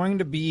 There's going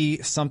to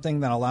be something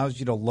that allows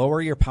you to lower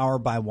your power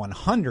by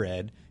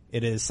 100.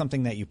 It is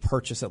something that you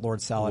purchase at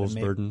Lord Saladin. Wolf's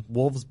Burden.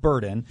 Wolf's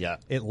Burden. Yeah.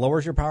 It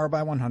lowers your power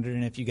by 100,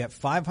 and if you get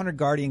 500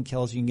 Guardian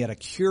kills, you can get a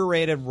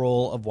curated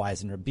roll of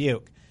Wise and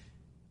Rebuke.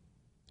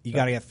 You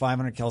got to get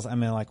 500 kills. I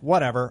mean, like,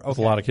 whatever. Okay. It's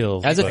a lot of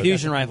kills. As a but-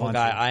 fusion rifle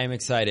guy, I am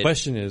excited.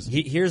 Question is-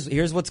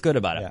 here's what's good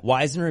about it. Yeah.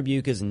 Wise and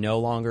Rebuke is no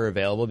longer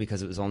available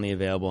because it was only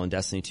available in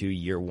Destiny 2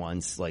 Year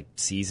 1's like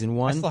Season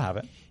 1. I still have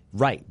it.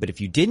 Right, but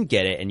if you didn't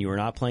get it and you were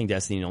not playing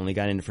Destiny and only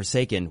got into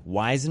Forsaken,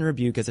 Wise and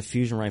Rebuke as a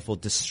fusion rifle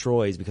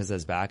destroys because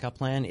as backup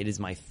plan, it is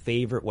my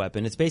favorite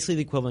weapon. It's basically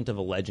the equivalent of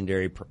a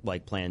legendary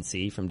like Plan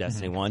C from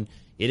Destiny 1.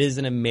 It is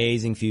an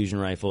amazing fusion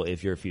rifle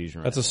if you're a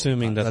fusion That's rifle.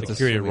 assuming that the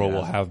security assuming roll it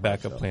will has have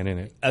backup plan in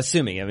it.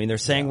 Assuming. I mean, they're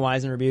saying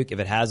Wise and Rebuke. If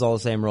it has all the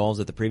same rolls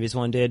that the previous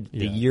one did,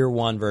 the year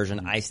one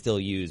version I still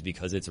use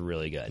because it's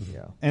really good.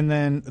 Yeah. And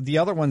then the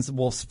other ones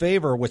will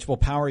favor, which will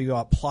power you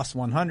up plus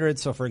 100.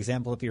 So, for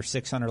example, if you're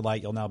 600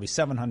 light, you'll now be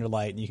 700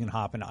 light, and you can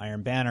hop into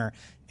Iron Banner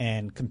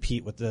and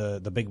compete with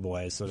the big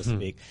boys, so to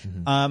speak.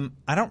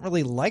 I don't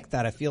really like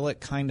that. I feel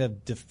it kind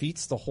of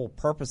defeats the whole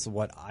purpose of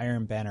what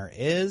Iron Banner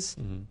is.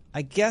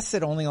 I guess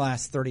it only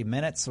lasts 30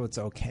 minutes, so it's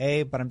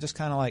okay, but I'm just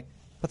kind of like,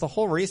 but the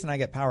whole reason I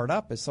get powered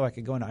up is so I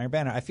could go into Iron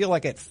Banner. I feel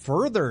like it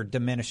further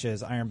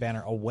diminishes Iron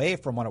Banner away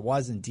from what it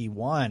was in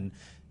D1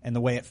 and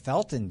the way it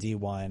felt in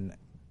D1.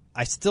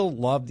 I still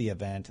love the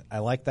event. I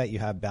like that you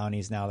have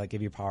bounties now that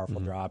give you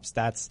powerful drops.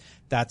 That's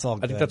all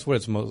good. I think that's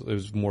what it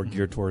was more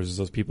geared towards, is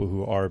those people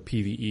who are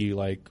PvE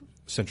like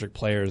centric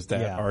players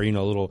that are, you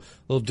know, a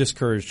little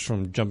discouraged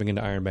from jumping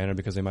into Iron Banner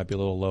because they might be a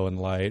little low in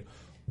light,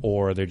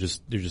 or they're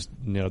just you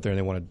know, there and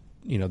they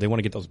want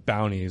to get those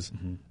bounties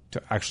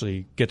to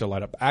actually get to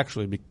light up.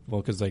 Actually,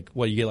 because like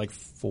you get like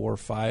 4 or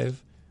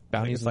 5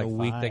 bounties in a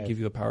week that give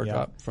you a power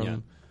drop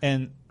from,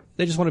 and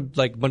they just want to,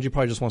 like, Bungie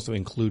probably just wants to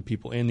include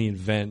people in the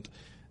event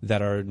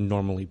that are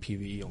normally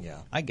PvE only. Yeah,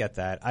 I get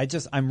that.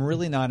 I'm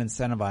really not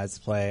incentivized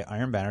to play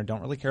Iron Banner.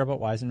 Don't really care about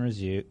Wise and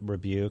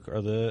Rebuke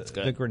or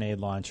the grenade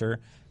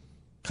launcher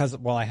because,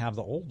 well, I have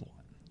the old one.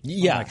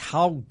 Yeah. I'm like,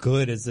 how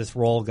good is this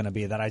roll going to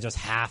be that I just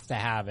have to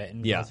have it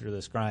and go through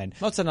this grind?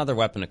 Well, it's another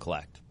weapon to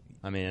collect.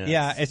 I mean,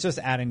 it's just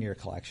adding to your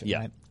collection.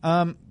 Yeah.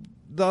 Right?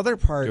 The other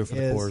part Go for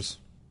the cores.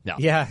 No.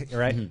 Yeah,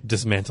 right.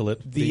 Dismantle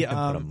it. You can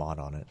put a mod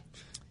on it.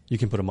 You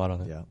can put a mod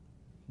on it.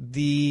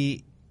 Yeah.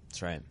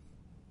 That's right.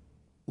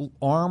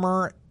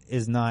 Armor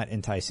is not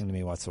enticing to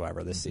me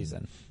whatsoever this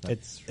season.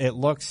 It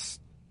looks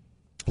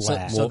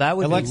bland. So that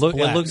would it be-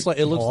 looks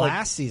it looks like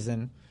last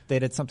season they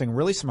did something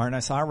really smart, and I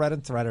saw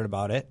Reddit threaded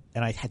about it,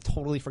 and I had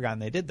totally forgotten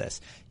they did this.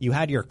 You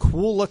had your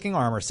cool looking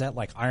armor set,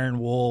 like Iron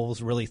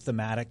Wolves, really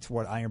thematic to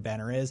what Iron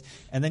Banner is,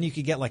 and then you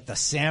could get like the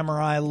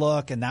samurai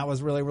look, and that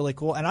was really, really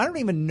cool. And I don't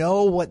even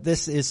know what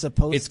this is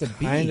supposed to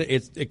be.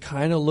 It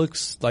kind of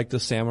looks like the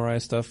samurai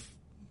stuff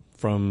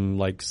from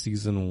like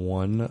season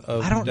 1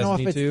 of I don't know if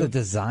Destiny it's 2. the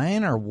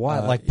design or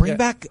what. Bring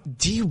back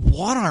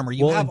D1 armor.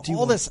 You have D1.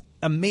 all this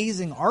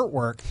amazing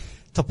artwork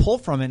to pull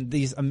from and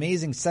these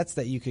amazing sets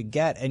that you could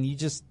get, and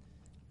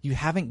you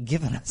haven't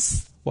given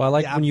us. Well,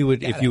 I like when you would,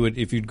 data.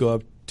 if you'd go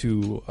up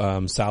to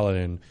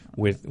Saladin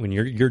when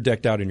you're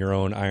decked out in your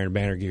own Iron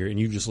Banner gear and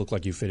you just look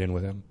like you fit in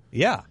with him.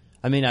 Yeah.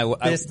 I mean,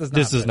 This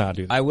does not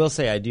do that. I will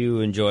say I do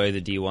enjoy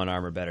the D1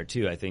 armor better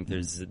too. I think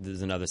there's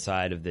another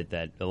side of it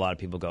that a lot of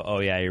people go,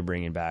 oh yeah, you're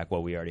bringing back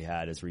what we already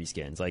had as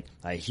reskins. Like,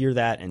 I hear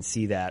that and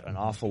see that an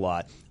awful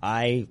lot.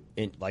 I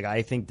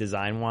think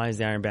design wise,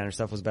 the Iron Banner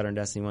stuff was better in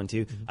Destiny 1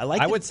 too.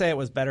 I would say it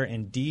was better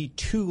in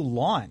D2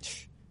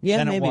 launch Yeah,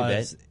 than maybe it a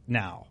was bit.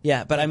 now.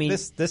 Yeah, but I mean,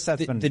 this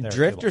set's been the there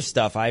drifter too.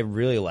 stuff I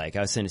really like.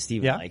 I was saying to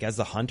Steven, Yeah. like as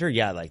the hunter,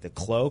 like the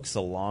cloaks,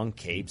 the long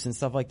capes and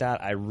stuff like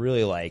that, I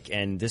really like.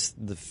 And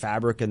the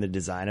fabric and the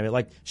design of it,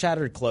 like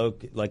Shattered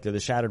Cloak, like the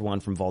Shattered one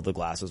from Vault of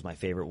Glass was my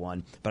favorite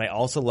one. But I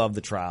also love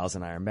the Trials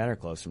and Iron Banner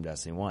cloaks from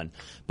Destiny 1.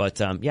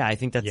 But I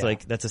think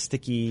that's a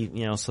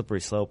sticky,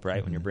 slippery slope,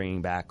 right? When you're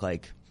bringing back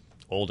like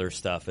older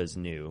stuff as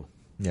new.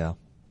 Yeah.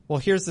 Well,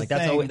 here's the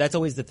thing. That's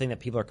always the thing that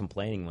people are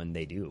complaining when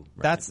they do.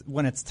 Right? That's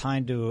when it's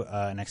tied to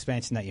an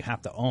expansion that you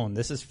have to own.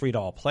 This is free to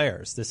all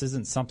players. This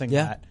isn't something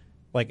that,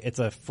 like, it's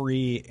a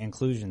free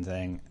inclusion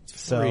thing.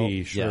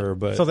 Free, sure,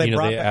 but so they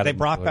added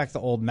brought back the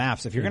old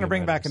maps. If you're going to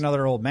bring back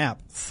another old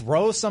map,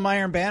 throw some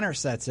Iron Banner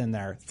sets in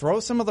there. Throw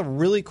some of the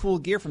really cool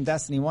gear from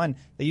Destiny 1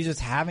 that you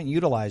just haven't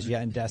utilized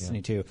yet in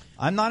Destiny 2.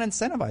 I'm not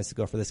incentivized to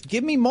go for this.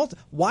 Give me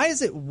Why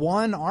is it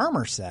one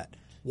armor set?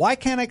 Why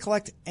can't I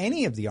collect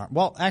any of the armor?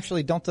 Well,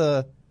 actually, don't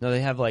the... No,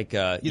 they have like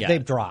they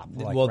drop.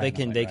 Like, well, they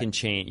can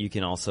change. You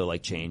can also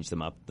like change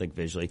them up like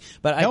visually.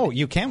 But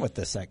you can't with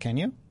this set, can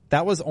you?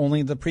 That was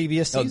only the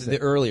previous season. The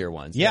earlier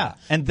ones. Yeah,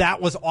 and that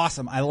was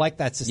awesome. I like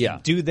that system. Yeah.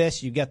 Do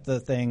this, you get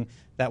the thing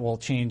that will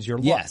change your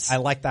look. Yes. I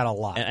like that a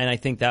lot. And I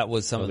think that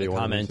was some of the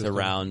order comment system.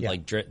 around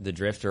like the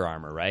drifter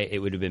armor, right? It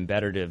would have been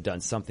better to have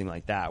done something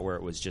like that where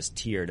it was just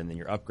tiered and then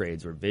your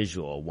upgrades were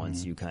visual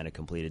once you kind of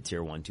completed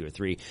tier 1, 2, or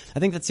 3. I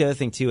think that's the other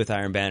thing too with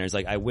Iron Banners.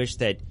 Like, I wish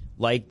that,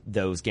 like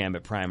those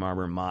Gambit Prime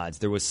armor mods,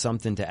 there was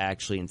something to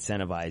actually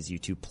incentivize you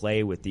to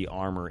play with the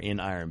armor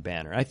in Iron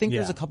Banner. I think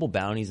there's a couple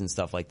bounties and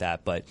stuff like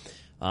that, but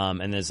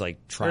and there's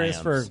like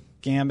triumphs. There is for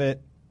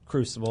Gambit,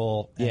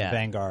 Crucible, and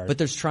Vanguard. But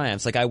there's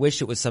triumphs. Like, I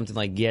wish it was something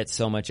like get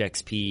so much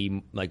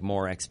XP, like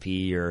more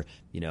XP, or,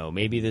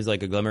 maybe there's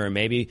like a glimmer, or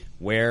maybe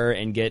wear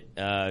and get,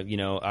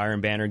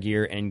 Iron Banner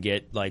gear and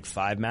get like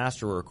 5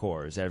 Masterwork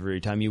cores every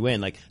time you win.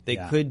 Like, they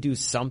could do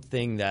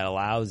something that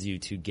allows you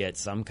to get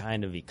some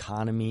kind of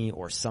economy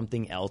or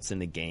something else in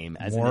the game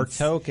as More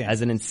tokens.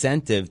 as an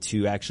incentive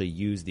to actually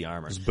use the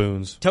armor. Just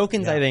boons.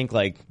 Tokens, I think,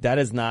 like, that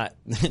is not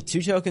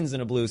 2 tokens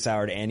in a blue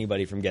sour to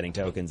anybody from getting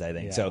tokens, I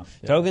think. Yeah. So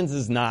tokens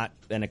is not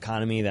an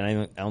economy that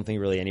I don't think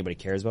really anybody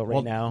cares about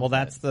right now. Well,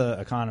 that's the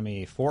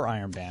economy for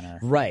Iron Banner.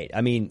 Right. I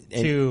mean,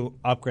 To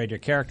upgrade your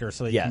character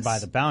so that you can Yes. buy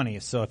the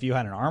bounties. So if you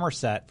had an armor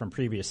set from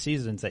previous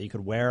seasons that you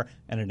could wear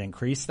and it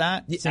increased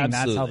that, seeing that's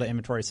how absolutely. the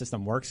inventory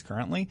system works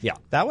currently, Yeah.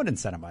 that would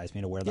incentivize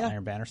me to wear the Yeah.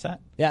 Iron Banner set.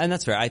 Yeah, and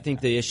that's fair. I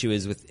think the issue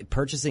is with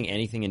purchasing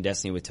anything in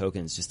Destiny with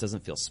tokens just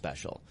doesn't feel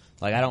special.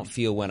 Like, I don't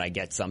feel when I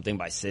get something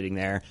by sitting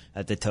there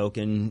at the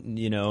token,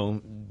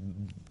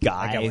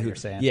 guy. I get what you're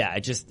saying. Yeah,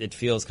 it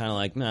feels kind of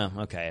like, no,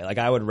 okay. Like,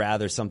 I would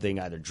rather something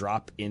either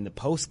drop in the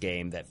post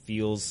game that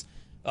feels,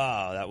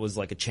 oh, that was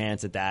like a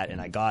chance at that and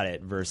I got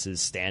it,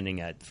 versus standing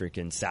at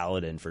freaking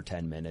Saladin for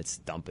 10 minutes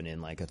dumping in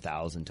like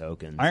 1,000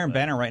 tokens. Iron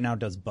Banner right now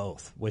does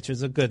both, which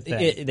is a good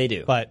thing. They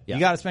do. But Yeah.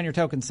 you got to spend your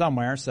tokens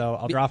somewhere, so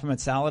I'll drop them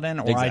at Saladin,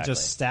 or I Exactly.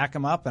 just stack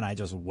them up and I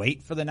just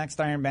wait for the next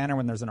Iron Banner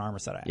when there's an armor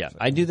set. Yeah,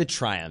 I do the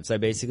triumphs. I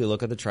basically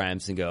look at the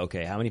triumphs and go,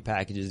 okay, how many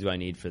packages do I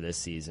need for this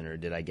season, or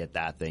did I get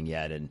that thing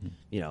yet? And,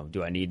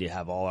 do I need to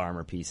have all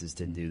armor pieces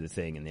to do the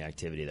thing and the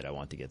activity that I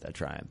want to get that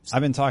triumph? So,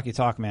 I've been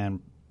talk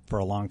man for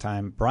a long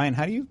time. Brian,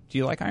 do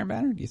you like Iron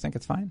Banner? Do you think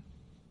it's fine?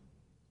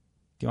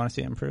 Do you want to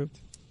see it improved?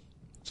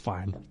 It's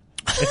fine.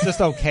 It's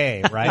just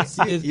okay, right?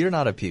 You're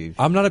not a PvP.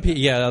 I'm not a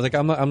yeah. Like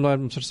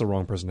I'm such the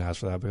wrong person to ask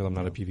for that because I'm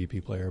not a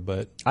PvP player.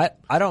 But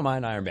I don't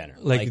mind Iron Banner.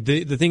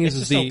 the thing It's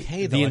is just the okay, though.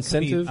 the It could be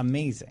incentive.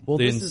 amazing. well,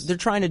 the they're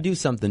trying to do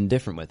something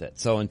different with it.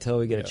 So until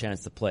we get a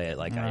chance to play it,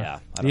 I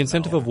The don't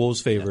incentive know. of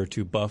WoW's favor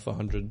to buff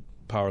 100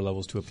 power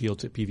levels to appeal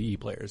to PvE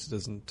players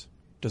doesn't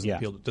Yeah.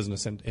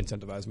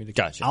 incentivize me to.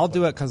 Gotcha. I'll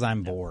do it because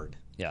I'm bored.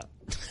 Yeah.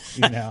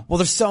 Well,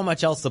 There's so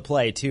much else to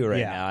play too right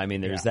Yeah. now. I mean,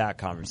 there's Yeah. that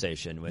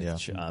conversation, which,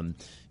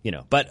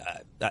 but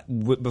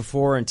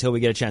until we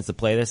get a chance to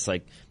play this,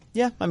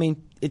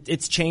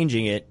 it's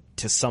changing it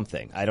to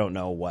something. I don't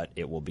know what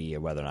it will be or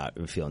whether or not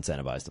we feel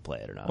incentivized to play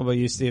it or not. What about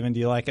you, Steven? Do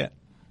you like it?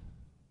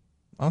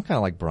 I'm kind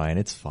of like Brian.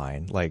 It's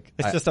fine. Like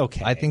It's just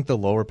okay. I think the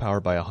lower power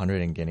by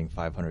 100 and getting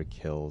 500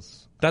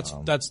 kills. That's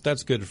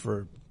good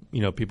for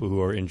people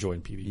who are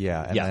enjoying PvE.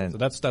 Yeah, and Yeah. then, So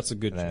that's a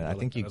good. and then thing. I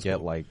think like you that as get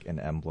well. like an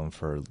emblem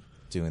for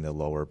doing the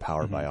lower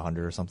power by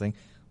 100 or something.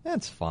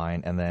 That's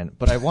fine. And then,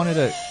 but I wanted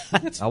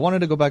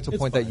to go back to a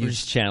point that We're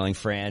just channeling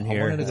Fran I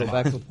here. wanted to go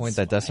back to a point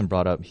that Destin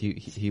brought up.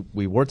 We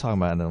were talking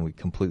about it, and then we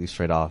completely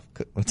strayed off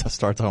to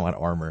start talking about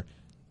armor.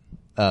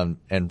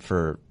 And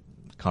for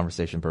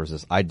conversation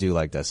purposes, I do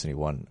like Destiny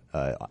 1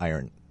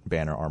 Iron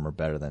Banner armor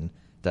better than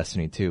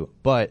Destiny 2.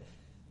 But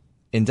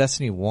in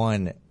Destiny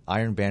 1,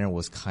 Iron Banner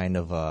was kind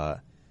of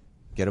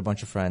get a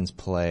bunch of friends,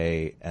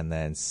 play, and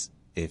then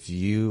if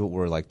you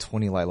were like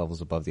 20 light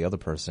levels above the other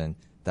person,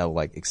 that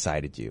like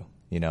excited you.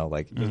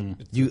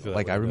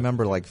 I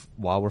remember like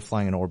while we're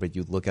flying in orbit,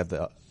 you'd look at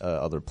the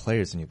other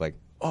players and you'd be like,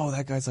 oh,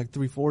 that guy's like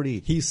 340.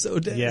 He's so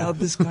dead. Yeah. Now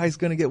this guy's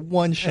going to get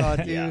one shot,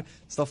 dude. Yeah.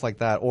 Stuff like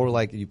that. Or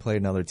like you play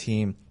another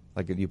team,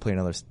 like you play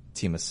another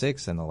team of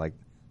 6 and like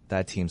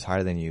that team's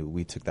higher than you.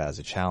 We took that as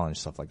a challenge,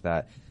 stuff like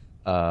that.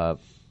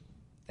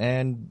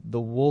 And the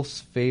Wolves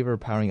favor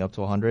powering up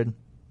to 100.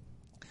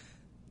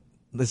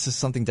 This is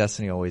something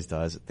Destiny always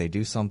does. They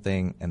do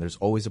something, and there's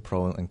always a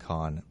pro and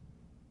con.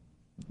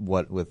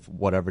 With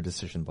whatever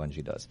decision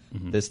Bungie does,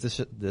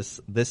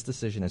 this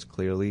decision is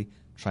clearly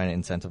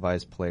trying to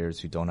incentivize players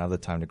who don't have the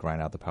time to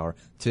grind out the power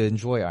to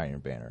enjoy Iron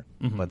Banner.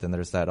 But then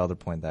there's that other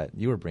point that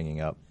you were bringing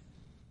up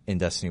in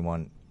Destiny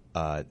 1.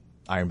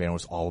 Iron Banner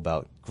was all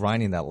about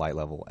grinding that light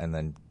level and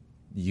then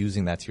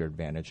using that to your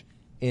advantage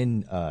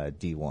in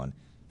D1.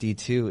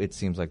 D2, it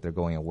seems like they're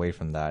going away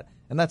from that,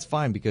 and that's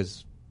fine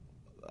because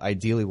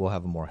ideally we'll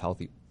have a more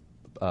healthy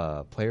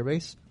player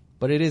base,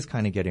 but it is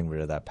kind of getting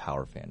rid of that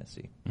power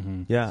fantasy.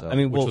 Yeah, So- I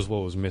mean, which was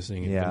what was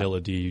missing in Yeah. vanilla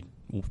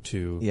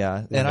D2.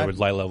 Yeah, and I would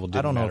light level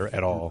I don't didn't know matter if-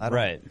 at all. I don't-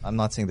 Right. I'm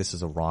not saying this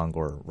is a wrong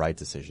or right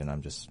decision.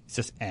 It's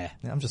just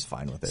I'm just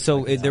fine with it. So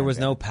Like, it's there Iron was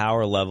no Banner.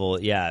 power level,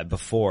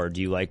 before.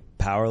 Do you like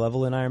power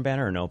level in Iron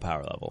Banner or no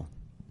power level?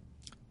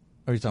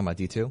 Are you talking about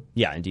D2?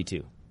 Yeah, in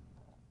D2.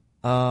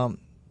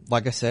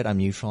 Like I said, I'm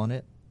neutral on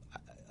it.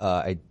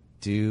 I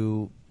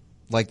do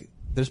like.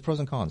 There's pros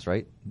and cons,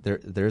 right?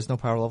 There is no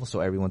power level, so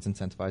everyone's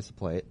incentivized to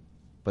play it.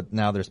 But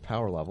now there's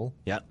power level.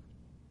 Yeah.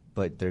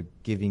 But they're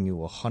giving you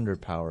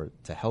 100 power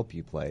to help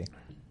you play.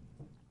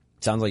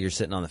 Sounds like you're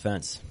sitting on the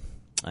fence.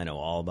 I know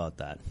all about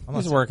that. I'm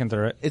just working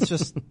through it. It's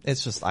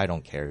just I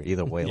don't care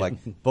either way. Like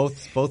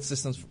both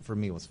systems for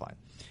me was fine.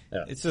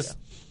 It's just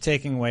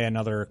taking away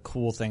another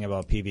cool thing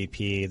about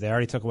PvP. They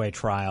already took away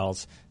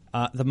trials.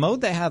 The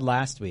mode they had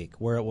last week,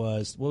 where it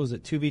was, what was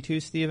it,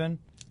 2v2, Steven?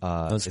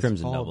 Those It's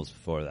Crimson called- doubles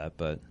before that,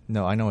 but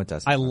No, I know it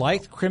does. I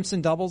liked Crimson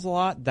Doubles a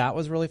lot. That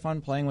was really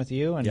fun playing with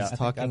you. And Yeah. I think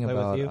Talking I played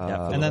about, with you.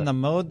 Yeah. And then the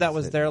mode that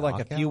was it there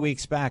like a few Knockout?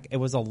 weeks back, it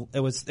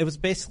was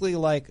basically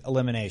like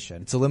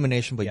elimination. It's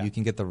elimination, but Yeah. you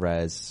can get the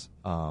res.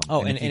 and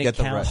if you it get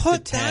the counts res,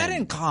 Put that 10.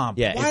 in comp.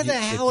 Yeah, Why if the you-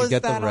 hell is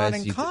that on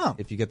in you,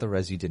 comp? if you get the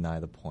res, you deny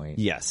the point.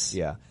 yes.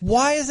 Yeah.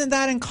 Why isn't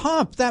that in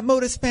comp? That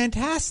mode is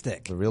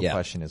fantastic. The real Yeah.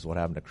 question is what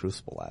happened to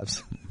Crucible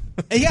Labs?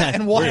 Yeah,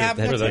 and what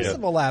happened to That's right,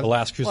 Crucible Labs? The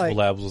last Crucible Like,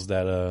 Labs was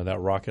that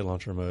rocket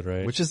launcher mode,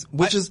 right? which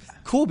is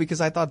cool because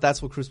I thought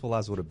that's what Crucible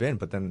Labs would have been,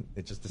 but then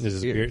it just It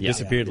disappeared.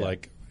 disappeared Yeah.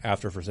 like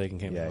after Forsaken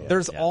came out.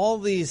 There's all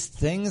these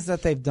things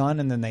that they've done,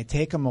 and then they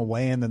take them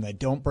away, and then they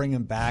don't bring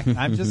them back. And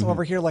I'm just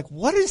over here like,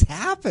 what is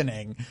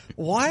happening?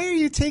 Why are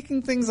you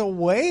taking things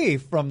away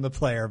from the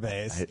player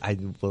base? I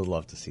would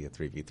love to see a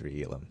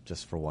 3v3 Elam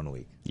just for 1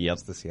 week. Yep.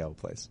 Just to see how it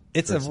plays.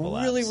 It's a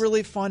really,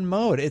 really fun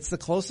mode. It's the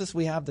closest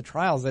we have to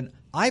Trials, and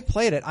I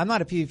played it. I'm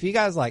not a PvP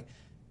guy. I was like,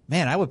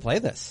 man, I would play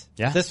this.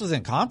 Yeah. If this was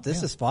in comp,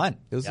 this is fun.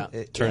 It was,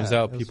 Turns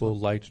out people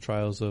liked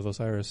Trials of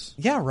Osiris.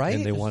 Yeah, right?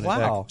 And they wanted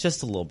wow. back.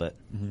 Just a little bit.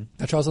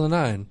 Not Trials of the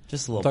Nine.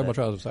 Just a little Talk bit. about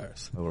Trials of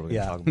Osiris. What were we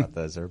going to talk about?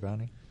 The Zer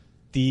bounty?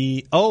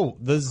 The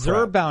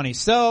Zer bounty.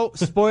 So,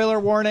 spoiler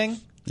warning.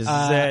 This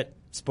is it.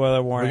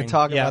 Spoiler We're warning. going to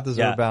talk about the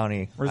Zer Yeah.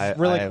 bounty.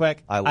 Really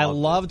quick. I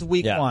loved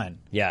week Yeah. 1.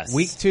 Yes.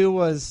 Week 2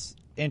 was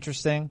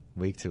interesting.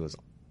 Week 2 was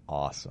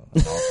awesome.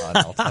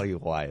 I'll tell you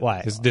why.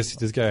 Why? This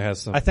guy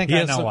has some. I think he I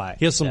has know some, why.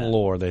 He has some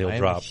lore that he'll I am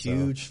drop. a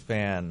huge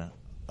fan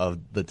of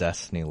the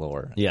Destiny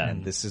lore. Yeah.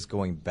 And this is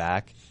going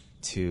back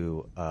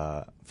to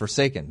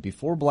Forsaken.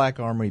 Before Black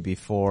Armory,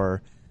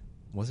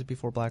 was it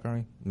before Black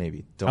Armory?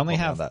 Maybe. Don't I only quote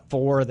me on have that.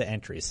 4 of the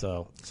entries,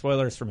 so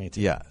spoilers for me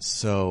too. Yeah,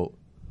 so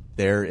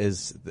there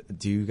is.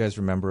 Do you guys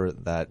remember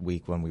that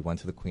week when we went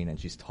to the Queen and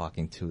she's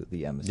talking to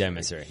the emissary? The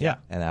emissary. Yeah.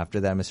 And after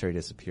the emissary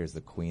disappears,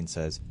 the Queen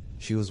says,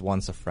 she was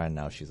once a friend,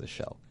 now she's a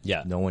shell.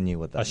 Yeah. No one knew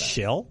what that meant.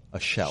 shill?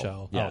 A shell.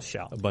 Shell. Yeah. Oh,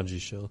 shell. A bungee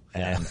shell.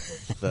 And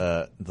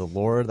the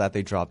lore that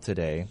they dropped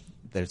today,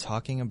 they're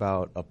talking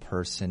about a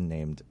person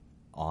named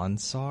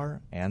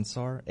Ansar,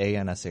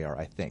 A-N-S-A-R,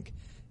 I think.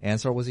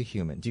 Ansar was a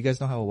human. Do you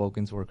guys know how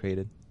Awokens were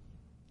created?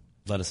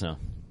 Let us know.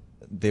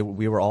 The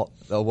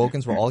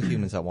Awokens were all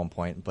humans at one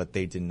point, but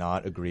they did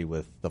not agree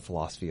with the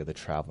philosophy of the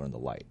Traveler and the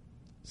Light.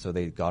 So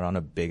they got on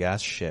a big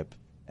ass ship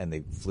and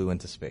they flew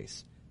into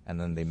space, and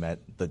then they met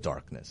the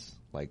darkness,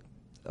 like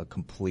a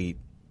complete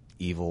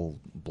evil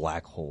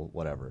black hole,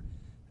 whatever.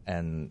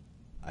 And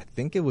I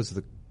think it was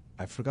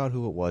I forgot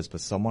who it was,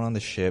 but someone on the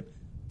ship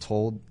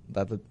told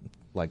that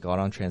got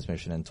on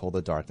transmission and told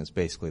the darkness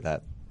basically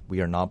that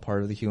we are not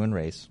part of the human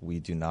race. We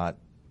do not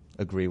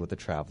agree with the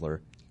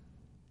Traveler,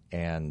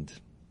 and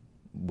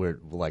we're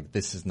like,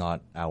 this is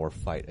not our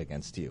fight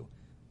against you.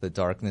 The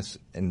darkness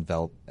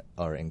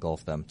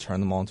engulfed them,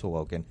 turned them all into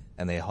Awoken,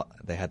 and they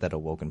had that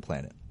Awoken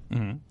planet.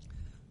 Mm-hmm.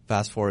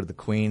 Fast forward, the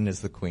Queen is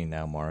the Queen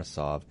now,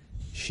 Marasov.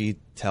 She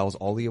tells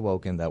all the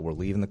Awoken that we're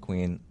leaving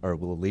we're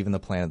leaving the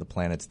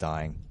planet's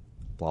dying,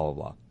 blah, blah,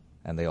 blah.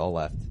 And they all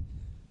left.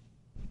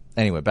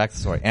 Anyway, back to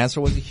the story.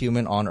 Ansar was a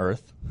human on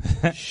Earth.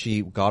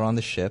 She got on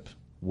the ship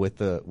with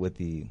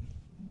the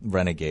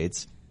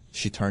renegades.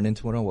 She turned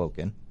into an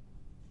Awoken.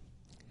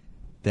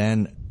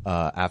 Then,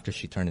 after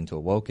she turned into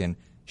Awoken,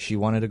 she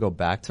wanted to go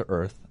back to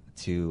Earth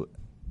to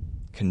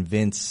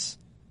convince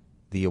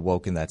the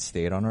Awoken that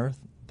stayed on Earth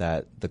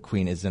that the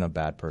Queen isn't a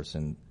bad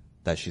person,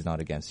 that she's not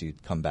against you,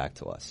 come back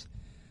to us.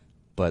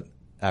 But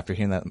after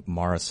hearing that,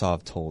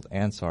 Marasov told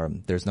Ansar,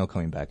 there's no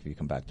coming back if you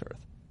come back to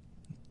Earth.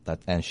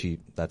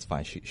 That's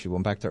fine. She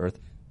went back to Earth.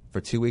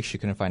 For 2 weeks, she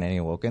couldn't find any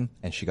Awoken,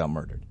 and she got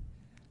murdered.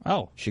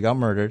 Oh. She got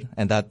murdered,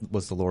 and that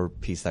was the lore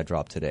piece that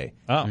dropped today.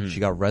 Oh. She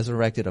got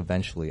resurrected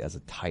eventually as a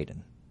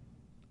Titan.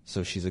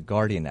 So she's a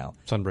Guardian now.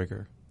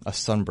 Sunbreaker. A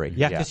Sunbreaker.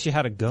 Yeah, because she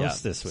had a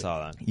ghost Yeah, this week.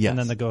 saw that. Yes. And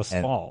then the ghost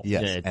falls.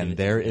 Yes, Yeah, and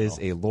there is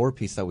a lore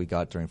piece that we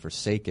got during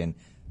Forsaken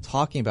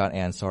talking about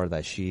Ansar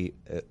that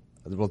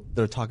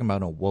they're talking about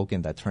an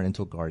Awoken that turned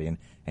into a Guardian,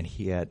 and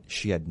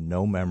she had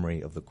no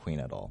memory of the Queen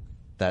at all.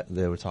 That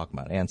they were talking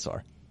about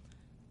Ansar.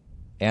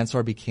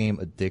 Ansar became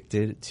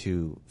addicted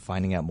to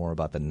finding out more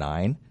about the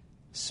Nine.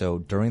 So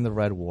during the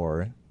Red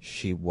War,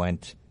 she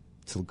went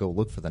to go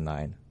look for the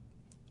Nine,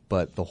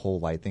 but the whole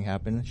light thing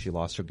happened. She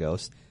lost her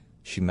ghost.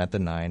 She met the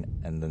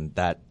Nine, and then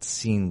that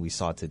scene we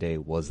saw today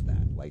was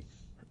that. Like,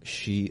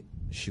 she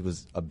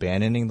was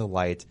abandoning the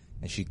light,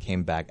 and she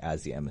came back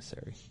as the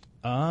emissary.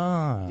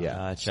 Ah. Yeah.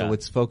 Gotcha. So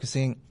it's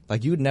focusing,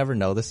 like, you would never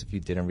know this if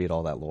you didn't read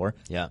all that lore.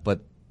 Yeah.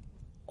 But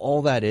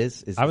all that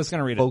is I was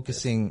gonna read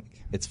it.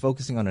 it's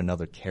focusing on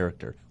another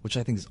character, which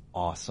I think is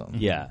awesome.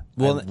 Yeah.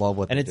 I love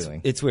what they're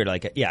doing. It's weird.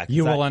 Like, yeah. 'cause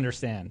You will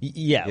understand.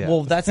 Yeah, Yeah.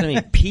 well, that's what I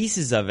mean.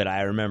 Pieces of it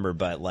I remember,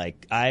 but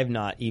like I have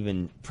not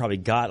even probably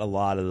got a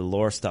lot of the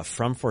lore stuff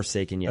from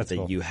Forsaken yet That's that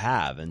cool. you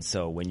have. And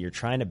so when you're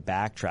trying to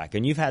backtrack,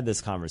 and you've had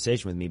this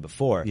conversation with me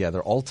before, Yeah,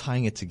 they're all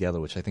tying it together,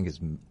 which I think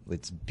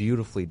it's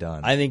beautifully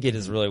done. I think it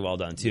is really well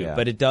done too. Yeah.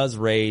 But it does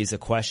raise a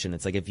question.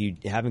 It's like if you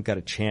haven't got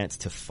a chance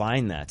to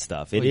find that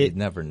stuff, you'd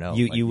never know.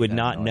 You Like, you you'd would have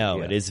not no know.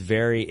 idea. It is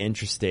very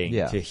interesting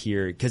Yeah. to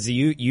hear because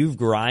you've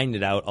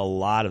grinded out a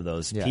lot of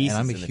those Yeah, pieces. and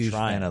I'm a in the huge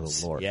fan of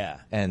triumphs. the lore. Yeah.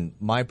 And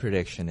my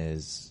prediction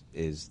is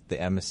the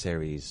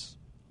emissaries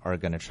are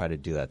going to try to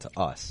do that to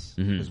us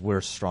because we're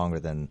stronger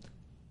than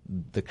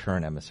the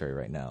current emissary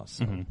right now.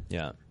 So,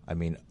 Yeah. I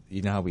mean,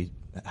 you know how we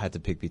had to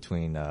pick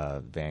between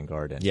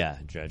Vanguard and Yeah.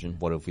 Dredgen.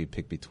 what if we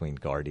pick between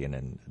Guardian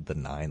and the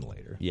Nine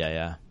later? Yeah.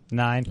 Yeah.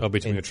 9. Oh,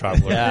 between a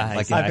traveler. Yeah,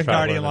 Like I've been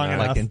guardian long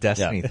enough. Like in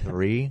Destiny Yeah.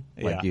 3,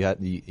 like Yeah.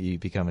 you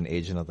become an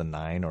agent of the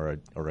 9 or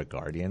a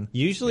guardian.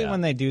 Usually Yeah.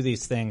 when they do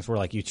these things where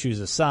like you choose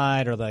a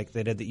side or like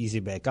they did the easy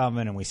bake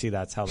oven and we see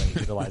that's how they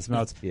utilize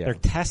modes, Yeah. they're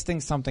testing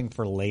something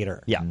for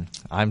later. Yeah.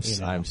 I'm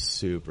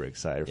super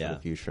excited for Yeah. the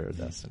future of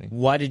Destiny.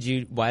 Why did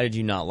you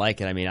not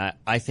like it? I mean,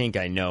 I think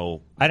I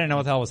know. I didn't know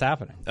what the hell was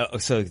happening.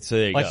 So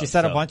there you Like go. she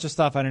said So- a bunch of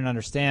stuff I didn't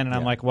understand, and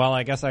I'm like, well,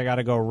 I guess I got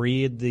to go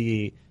read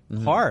the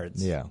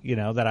cards. Yeah. You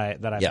know that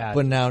I've Yeah. had.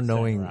 But now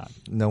sitting around.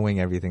 knowing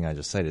everything I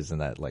just said, isn't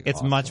that like It's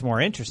awesome? much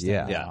more interesting.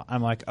 Yeah. now. Yeah.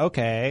 I'm like,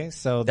 okay,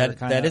 so they're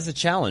That is a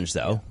challenge,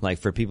 though. Like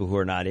for people who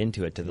are not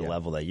into it to the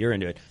level that you're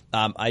into it.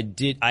 I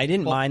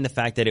didn't mind the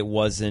fact that it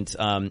wasn't a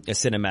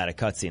cinematic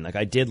cutscene. Like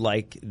I did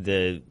like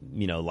the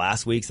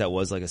last week's that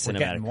was like a cinematic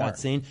getting more.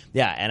 cutscene.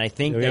 Yeah, and I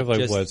think We that have like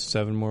just,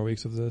 7 more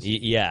weeks of this?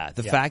 Yeah,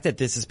 the fact that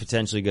this is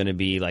potentially going to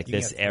be like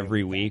this get 3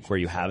 every week, where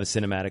you have a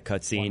cinematic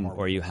cutscene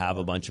or you have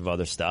a bunch of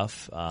other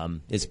stuff,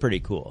 is pretty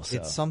cool. So.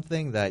 It's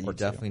something that you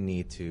definitely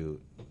need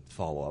to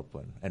follow up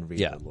on and read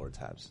Yeah. the lore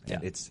tabs.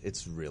 And Yeah.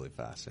 it's really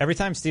fast. Every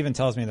time Steven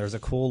tells me there's a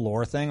cool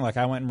lore thing, like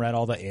I went and read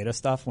all the Ada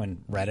stuff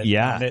when Reddit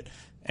Yeah. found it,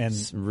 and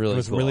really it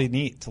was cool. really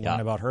neat to Yeah. learn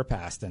about her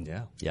past and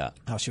Yeah.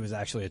 how she was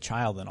actually a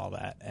child and all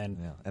that. And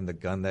Yeah, and the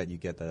gun that you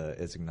get, the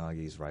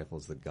Izanagi's rifle,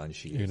 is the gun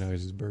she You used know,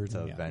 his bird.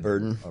 to avenge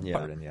Burden, or yeah.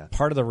 Burden, yeah.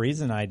 part of the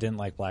reason I didn't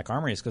like Black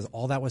Armory is because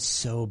all that was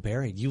so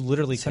buried. You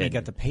literally couldn't hidden.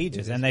 get the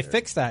pages, and they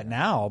fixed that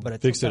now. But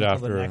it Fixed took it them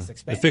till the after. next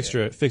They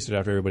expansion. fixed it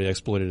after everybody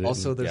exploited it.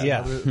 Also, and- there's Yeah.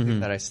 another thing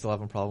that I still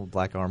have a problem with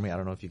Black Army. I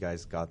don't know if you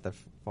guys got that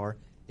far.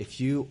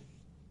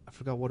 I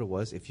forgot what it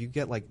was. If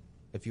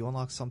you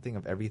unlock something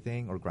of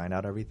everything or grind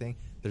out everything,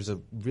 there's a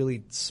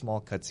really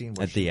small cutscene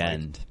where At the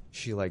end.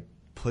 she like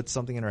puts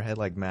something in her head,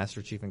 like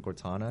Master Chief and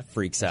Cortana,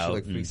 Freaks and out She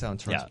like freaks and- out and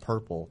turns yeah.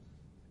 purple.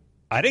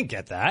 I didn't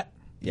get that.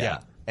 Yeah.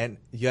 And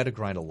you had to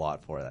grind a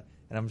lot for that.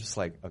 And I'm just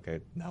like, okay,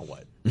 now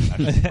what?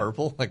 I'm just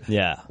purple? Like,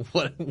 Yeah.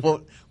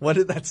 What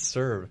did that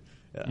serve?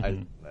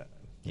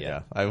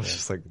 I was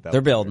just like, that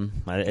They're was building.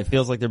 It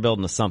feels like they're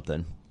building to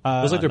something.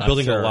 It's like they're not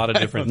building sure. a lot of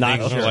different Not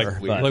things. sure, like,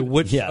 but- like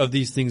which yeah. of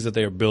these things that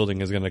they are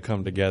building is going to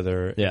come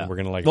together? Yeah. And we're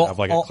going to Well, have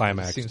like a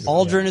climax. seems-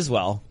 Aldrin as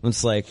well.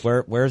 It's like,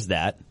 where's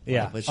that?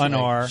 Yeah, Like,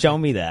 Honor. show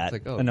me that.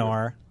 It's like, oh,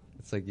 Honor.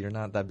 it's like you're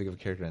not that big of a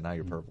character, and now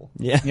you're purple.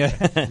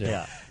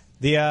 Yeah.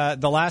 Yeah.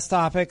 The last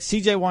topic,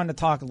 CJ wanted to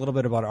talk a little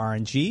bit about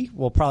RNG.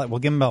 We'll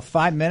give him about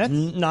 5 minutes,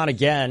 Not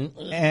again.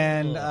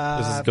 and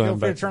This is feel going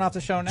free to back- turn off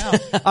the show now.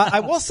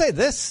 I will say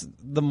this: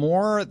 the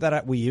more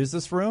that we use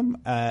this room,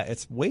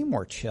 it's way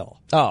more chill.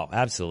 Oh,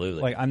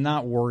 absolutely. Like I'm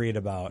not worried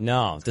about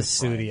the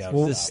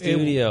studio. The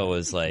studio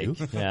was like,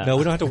 yeah. No,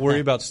 we don't have to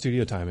worry about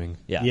studio timing.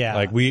 Yeah. Yeah.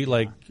 Like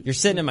You're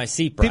sitting in my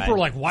seat, Brian. People are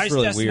like, "Why It's is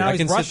really this weird. now?" I He's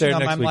can sit rushing there them.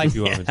 next I'm week like, if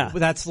you want me to. But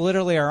that's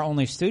literally our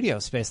only studio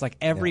space. Like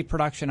every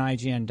production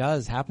IGN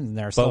does happens in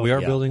there. But So we are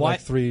yeah. building Why-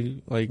 like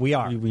 3, like We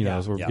are. You know,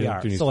 Yeah. so we're We getting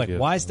are. two new So like, studios.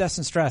 why is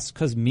Destin stressed?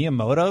 Because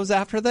Miyamoto's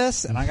after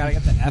this, and I got to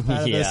get the F out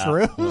of this Yeah.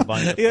 room. A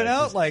bunch of You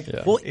know, places.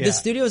 like Well, yeah. the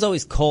studio is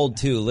always cold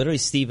too. Literally,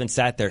 Steven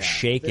sat there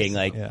shaking.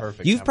 Like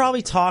perfect you've temperature.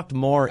 probably talked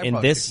more in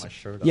probably this. take my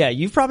shirt off. Yeah,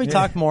 you've probably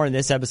talked more in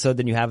this episode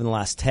than you have in the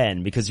last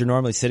 10 because you're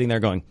normally sitting there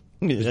going.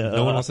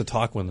 No one wants to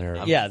talk when they're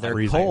Yeah, they're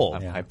freezing. cold.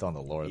 I'm hyped on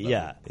the lore, though.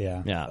 Yeah,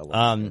 Yeah.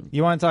 yeah.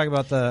 You want to talk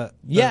about the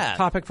Yeah.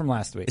 topic from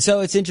last week?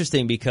 So it's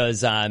interesting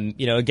because,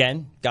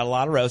 again, got a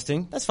lot of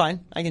roasting. That's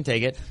fine. I can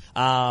take it.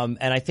 And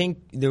I think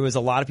there was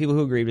a lot of people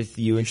who agreed with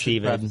you and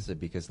Steven. Preface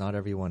it because not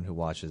everyone who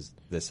watches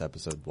this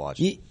episode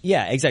watches.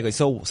 Yeah, exactly.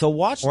 So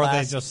watch Or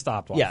last. they just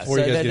stopped watching. Yeah, Before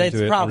so you guys get that's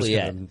into it, I'm probably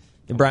just it. gonna-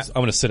 Brian- I'm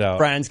going to sit out.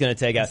 Brian's going to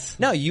take out.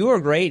 No, you were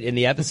great in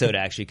the episode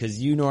actually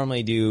because you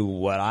normally do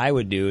what I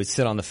would do is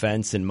sit on the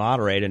fence and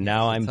moderate, and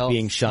now I'm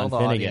being Sean tell the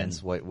Finnegan.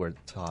 audience what you're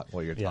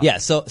talking. Yeah,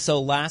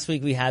 so last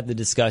week we had the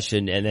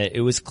discussion, and it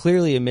was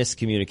clearly a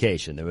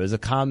miscommunication. There was a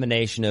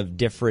combination of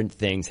different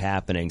things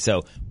happening.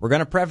 So we're going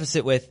to preface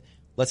it with,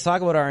 let's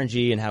talk about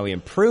RNG and how we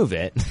improve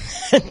it.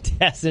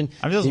 Destin,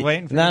 I'm just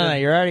waiting for No, you no,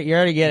 to- you're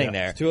already getting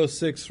there.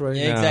 206 right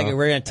Yeah, now. exactly.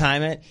 We're going to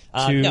time it.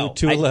 No,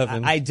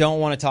 2:11. I don't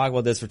want to talk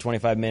about this for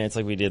 25 minutes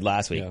like we did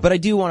last week, Yeah. but I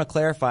do want to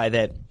clarify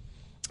that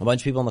a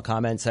bunch of people in the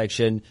comment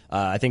section,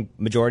 I think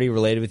majority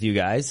related with you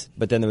guys,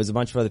 but then there was a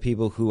bunch of other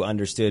people who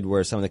understood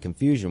where some of the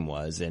confusion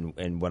was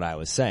and what I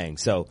was saying.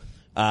 So,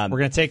 We're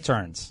going to take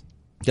turns.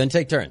 gonna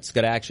take turns.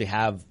 Gonna actually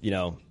have,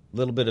 a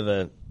little bit of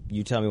a,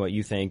 you tell me what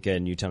you think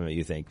and you tell me what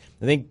you think.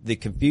 I think the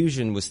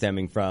confusion was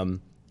stemming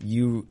from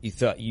you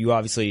thought, you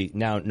obviously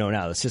now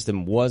the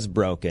system was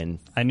broken.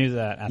 I knew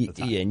that at the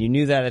time. Yeah, and you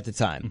knew that at the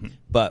time.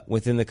 But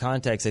within the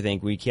context, I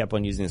think we kept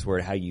on using this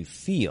word, how you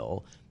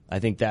feel. I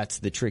think that's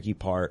the tricky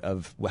part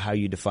of how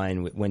you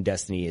define when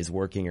Destiny is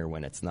working or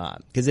when it's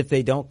not. Because if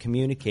they don't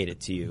communicate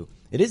it to you,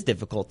 it is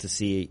difficult to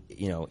see,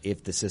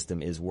 if the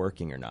system is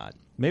working or not.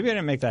 Maybe I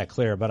didn't make that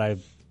clear, but I'm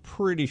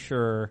pretty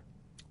sure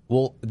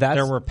Well,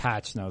 there were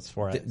patch notes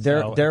for it. There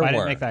so were. if I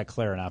didn't make that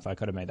clear enough, I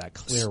could have made that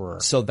clearer.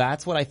 So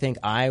that's what I think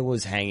I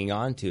was hanging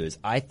on to is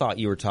I thought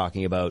you were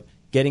talking about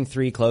getting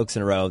 3 cloaks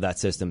in a row, that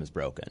system is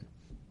broken.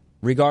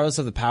 Regardless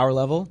of the power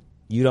level,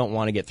 you don't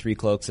want to get 3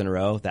 cloaks in a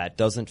row. That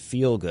doesn't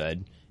feel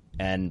good.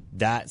 And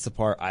that's the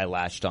part I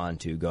latched on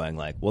to, going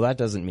like, well, that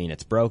doesn't mean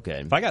it's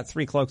broken. If I got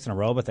 3 cloaks in a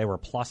row, but they were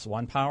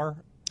 +1 power,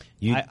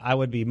 I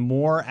would be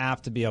more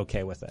apt to be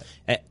okay with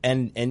it.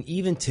 And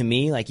even to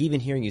me, like even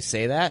hearing you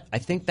say that, I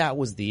think that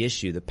was the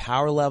issue. The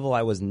power level,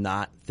 I was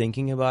not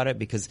thinking about it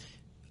because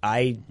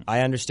I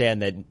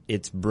understand that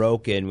it's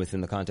broken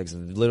within the context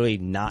of literally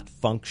not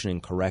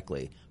functioning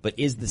correctly. But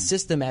is the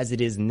system as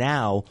it is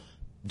now,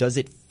 does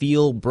it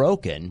feel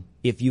broken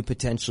if you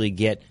potentially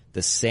get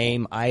the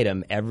same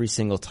item every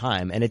single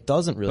time and it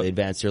doesn't really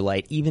advance your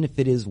light, even if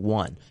it is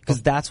 1?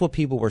 Because that's what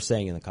people were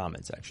saying in the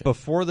comment section.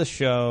 Before the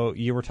show,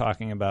 you were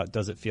talking about,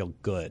 does it feel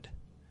good?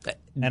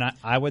 And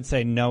I would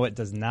say, no, it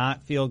does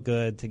not feel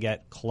good to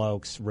get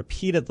cloaks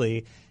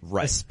repeatedly,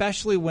 right?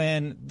 Especially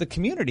when the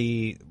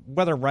community,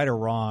 whether right or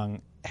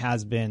wrong,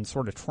 has been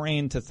sort of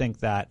trained to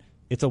think that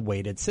it's a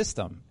weighted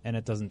system, and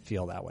it doesn't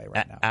feel that way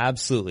right now.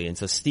 Absolutely. And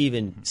so,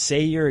 Steven,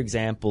 say your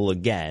example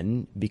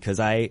again, because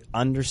I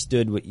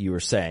understood what you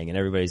were saying, and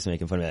everybody's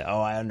making fun of it.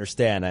 Oh, I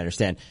understand.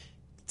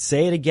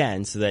 Say it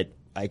again so that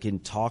I can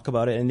talk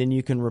about it, and then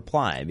you can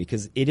reply,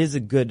 because it is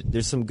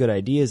there's some good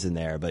ideas in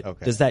there, but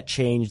does that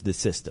change the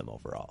system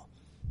overall?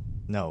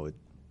 No.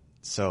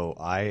 So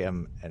I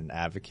am an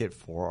advocate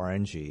for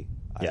RNG.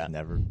 Yeah. I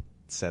never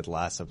said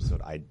last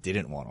episode I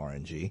didn't want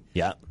RNG.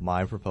 Yeah.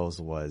 My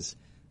proposal was,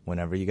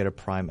 whenever you get a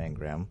prime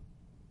engram,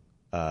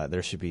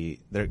 there should be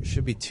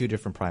 2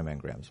 different prime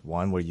engrams.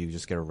 One where you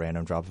just get a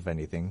random drop of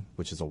anything,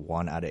 which is a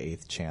 1 out of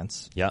 8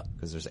 chance. Yeah.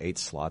 Because there's 8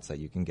 slots that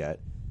you can get.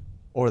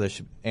 Or there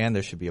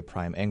should be a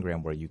prime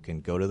engram where you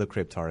can go to the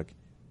Cryptarch,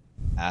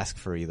 ask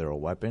for either a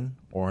weapon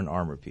or an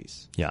armor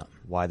piece. Yeah.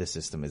 Why the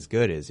system is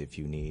good is if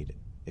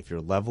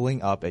you're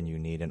leveling up and you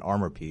need an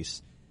armor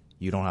piece,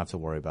 you don't have to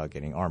worry about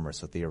getting armor.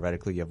 So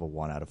theoretically, you have a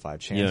 1 out of 5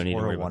 chance. You don't need to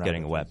or worry a 1 about out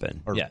getting of a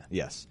weapon. Or, yeah.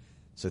 Yes.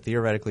 So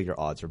theoretically, your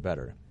odds are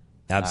better.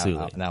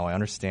 Absolutely. Now I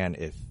understand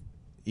if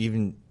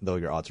even though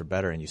your odds are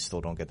better and you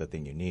still don't get the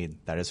thing you need,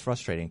 that is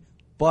frustrating.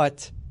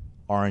 But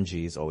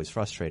RNG is always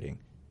frustrating.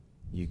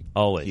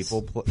 Always.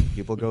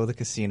 People go to the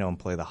casino and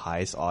play the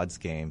highest odds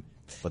game,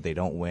 but they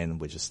don't win,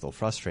 which is still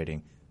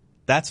frustrating.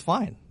 That's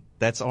fine.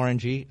 That's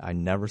RNG. I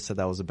never said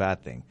that was a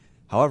bad thing.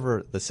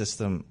 However, the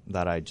system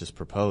that I just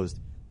proposed,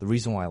 the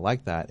reason why I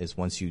like that is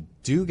once you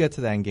do get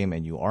to the end game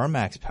and you are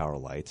max power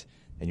light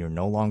and you're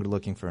no longer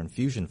looking for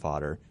infusion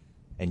fodder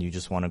and you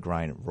just want to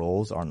grind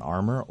rolls on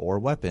armor or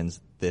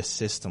weapons, this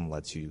system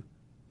lets you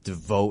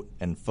devote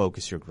and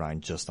focus your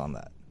grind just on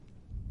that.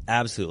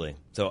 Absolutely.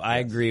 So I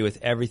agree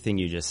with everything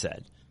you just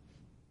said.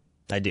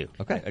 I do.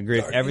 Okay. I agree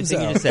with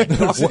everything you just said.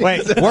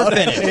 Wait, we're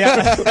finished.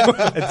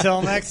 Yeah.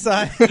 Until next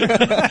time.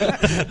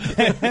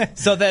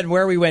 So then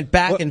where we went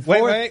back and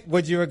forth. Wait.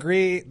 Would you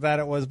agree that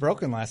it was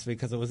broken last week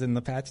because it was in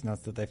the patch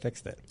notes that they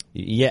fixed it?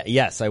 Yeah.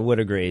 Yes, I would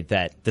agree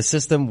that the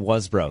system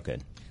was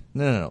broken.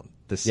 No.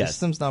 The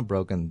system's not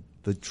broken.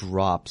 The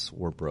drops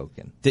were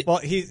broken. Well,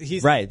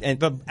 he's right, and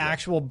the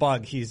actual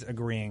bug. He's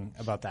agreeing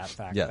about that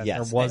fact. Yeah. That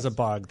Yes. there was a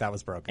bug that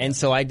was broken. And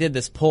so I did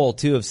this poll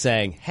too of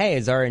saying, hey,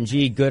 is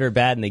RNG good or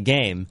bad in the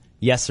game?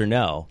 Yes or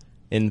no,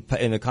 in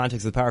the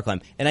context of the power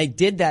climb. And I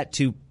did that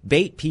to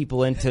bait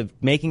people into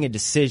making a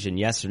decision,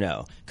 yes or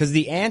no. Because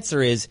the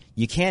answer is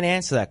you can't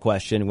answer that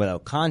question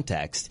without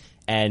context.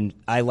 And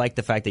I like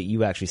the fact that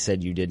you actually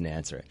said you didn't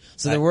answer it.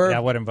 So I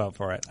wouldn't vote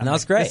for it. And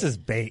that's great. This is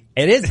bait.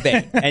 It is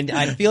bait. And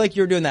I feel like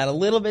you were doing that a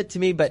little bit to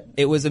me, but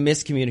it was a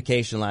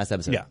miscommunication last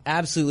episode. Yeah.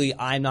 Absolutely,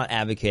 I'm not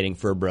advocating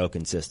for a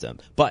broken system.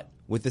 But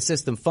with the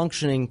system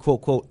functioning,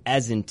 quote, quote,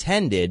 as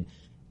intended,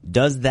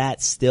 does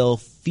that still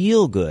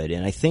feel good?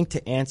 And I think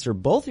to answer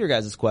both your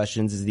guys'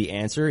 questions is the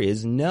answer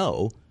is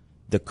no.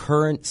 The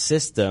current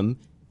system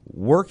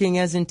working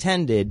as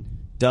intended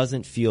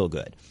doesn't feel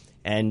good.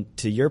 And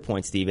to your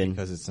point, Steven.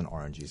 Because it's an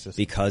RNG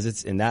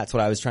system. And that's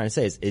what I was trying to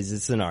say is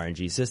it's an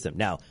RNG system.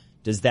 Now,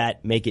 does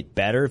that make it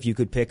better if you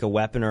could pick a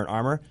weapon or an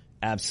armor?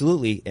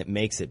 Absolutely, it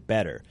makes it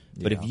better.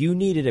 Yeah. But if you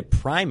needed a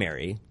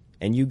primary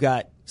and you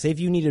got, say if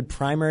you needed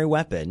primary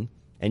weapon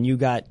and you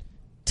got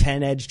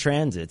 10 edge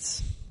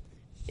transits.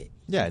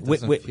 Yeah, it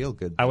doesn't feel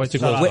good. I was too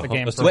shut close off to the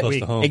game home. for a Close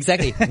week. to home.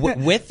 Exactly.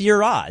 With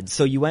your odds.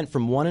 So you went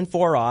from 1 in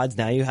 4 odds.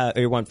 Now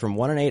you went from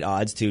 1 in 8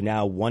 odds to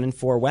now 1 in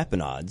 4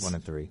 weapon odds. 1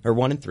 in 3. Or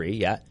 1 in 3,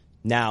 yeah.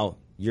 Now,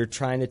 you're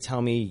trying to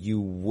tell me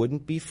you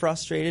wouldn't be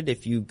frustrated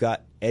if you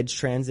got edge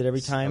transit every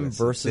time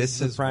versus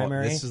the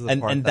primary?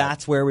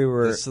 That's where we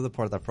were. This is the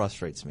part that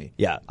frustrates me.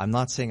 Yeah. I'm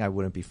not saying I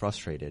wouldn't be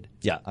frustrated.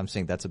 Yeah. I'm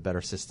saying that's a better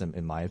system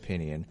in my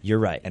opinion. You're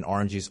right. And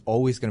RNG is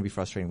always going to be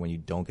frustrating when you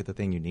don't get the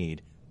thing you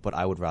need, but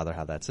I would rather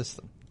have that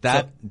system.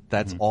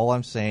 That's all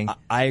I'm saying.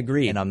 I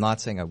agree. And I'm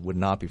not saying I would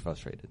not be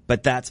frustrated.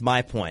 But that's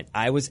my point.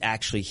 I was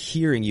actually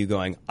hearing you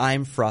going,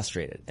 I'm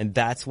frustrated. And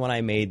that's when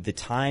I made the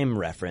time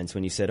reference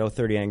when you said,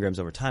 30 engrams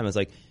over time. I was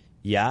like,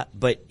 yeah,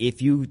 but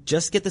if you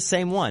just get the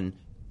same one,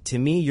 to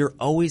me, you're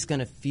always going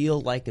to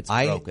feel like it's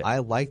broken. I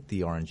like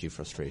the RNG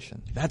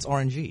frustration. That's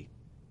RNG.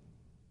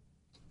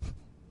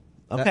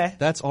 Okay.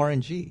 That's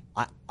RNG.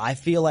 I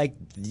feel like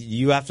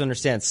you have to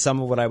understand some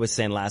of what I was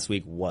saying last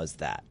week was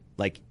that.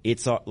 Like,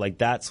 it's like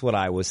that's what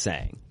I was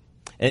saying.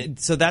 And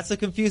so that's the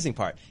confusing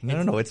part.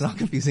 No, it's not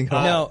confusing at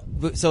all.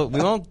 No, so we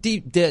won't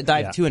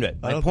dive too into it.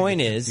 My point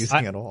is,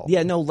 confusing at all.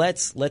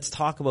 let's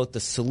talk about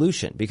the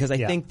solution, because I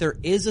think there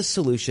is a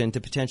solution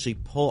to potentially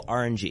pull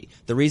RNG.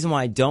 The reason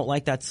why I don't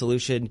like that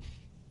solution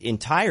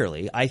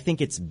entirely, I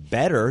think it's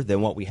better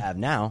than what we have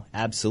now.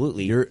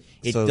 Absolutely.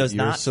 It does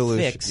not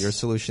fix. Your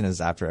solution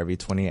is after every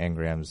 20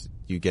 engrams,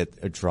 you get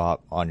a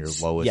drop on your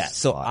lowest. Yeah.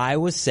 So slot. I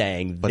was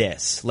saying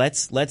this.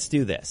 Let's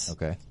do this.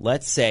 Okay.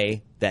 Let's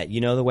say that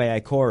the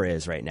way Ikora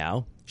is right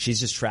now. She's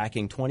just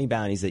tracking 20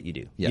 bounties that you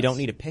do. Yes. You don't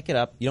need to pick it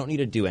up. You don't need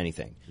to do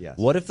anything. Yes.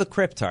 What if the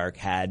Cryptarch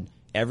had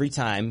every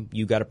time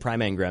you got a prime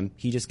engram,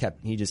 he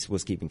just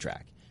was keeping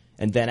track.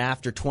 And then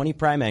after 20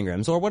 prime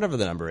engrams, or whatever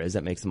the number is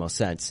that makes the most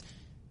sense,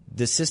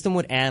 the system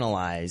would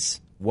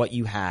analyze what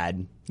you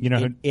had. You know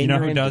who does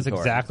inventory.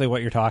 exactly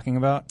what you're talking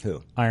about?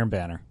 Who? Iron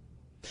Banner.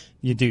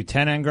 You do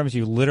 10 engrams,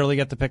 you literally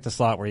get to pick the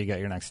slot where you get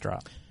your next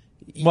drop.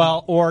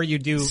 Well, or you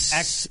do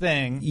X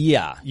thing.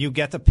 Yeah. You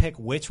get to pick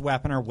which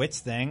weapon or which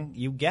thing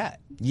you get.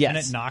 Yes. And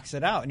it knocks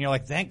it out. And you're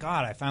like, thank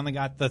God, I finally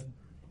got the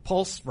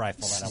pulse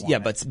rifle that I wanted. Yeah,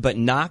 but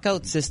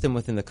knockout system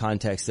within the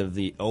context of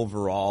the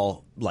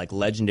overall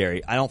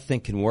legendary, I don't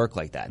think can work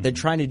like that. They're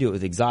trying to do it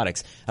with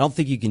exotics. I don't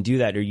think you can do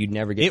that, or you'd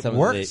never get some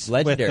of the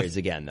legendaries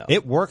again, though.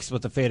 It works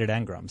with the faded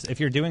engrams. If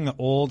you're doing the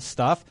old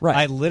stuff, right.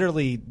 I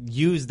literally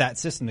used that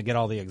system to get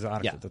all the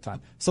exotics at the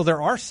time. So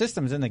there are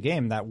systems in the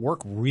game that work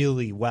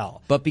really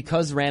well. But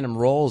because random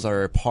rolls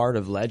are a part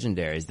of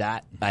legendaries,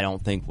 that I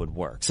don't think would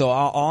work. So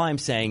all I'm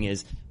saying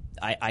is,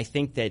 I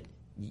think that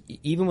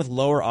even with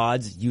lower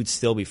odds, you'd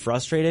still be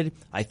frustrated.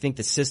 I think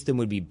the system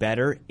would be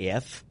better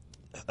if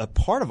a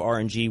part of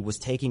RNG was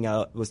taken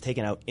out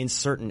in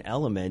certain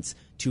elements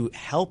to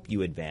help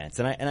you advance.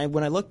 And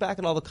when I look back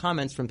at all the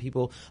comments from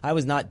people, I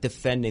was not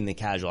defending the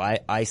casual.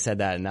 I said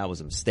that, and that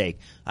was a mistake.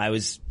 I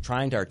was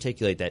trying to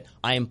articulate that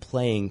I am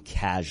playing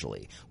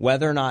casually.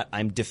 Whether or not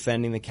I'm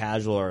defending the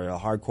casual or a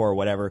hardcore or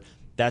whatever,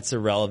 that's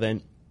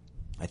irrelevant.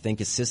 I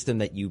think a system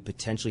that you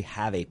potentially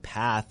have a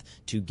path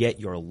to get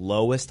your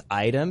lowest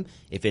item,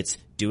 if it's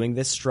doing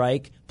this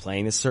strike,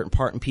 playing this certain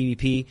part in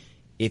PvP,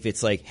 if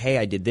it's like, hey,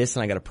 I did this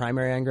and I got a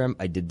primary engram,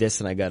 I did this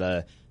and I got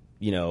a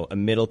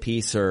middle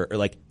piece, or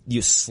like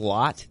you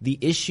slot. The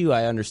issue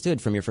I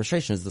understood from your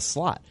frustration is the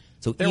slot.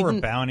 So there were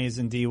bounties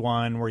in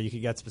D1 where you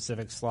could get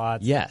specific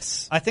slots.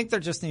 Yes. I think there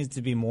just needs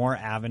to be more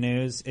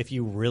avenues. If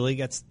you really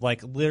get,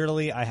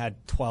 literally I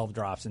had 12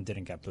 drops and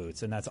didn't get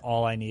boots, and that's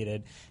all I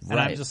needed. And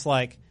I'm just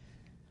like,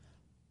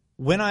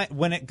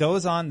 when it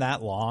goes on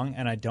that long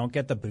and I don't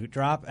get the boot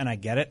drop and I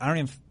get it,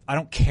 I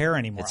don't care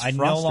anymore. I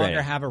no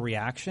longer have a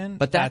reaction.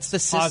 But that's the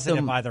system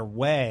positive either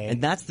way. And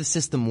that's the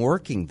system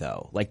working,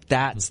 though.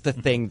 That's the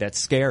thing that's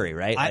scary,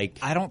 right?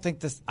 I don't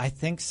think this. I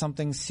think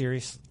something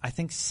serious. I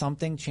think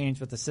something changed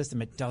with the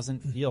system. It doesn't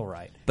feel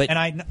right.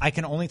 And I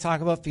can only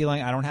talk about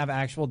feeling. I don't have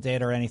actual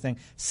data or anything.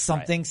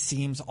 Something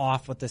seems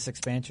off with this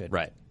expansion.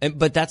 Right.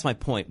 But that's my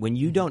point. When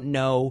you don't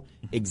know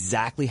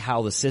exactly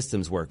how the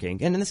system's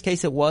working, and in this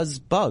case it was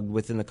bugged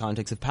within the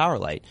context of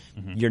Powerlight,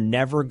 you're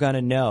never going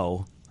to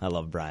know. I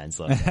love Brian's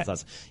look. That's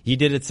awesome. He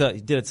did it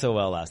so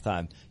well last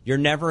time. You're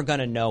never going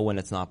to know when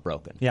it's not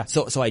broken. Yeah.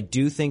 So I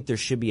do think there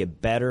should be a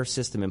better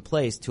system in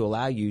place to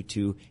allow you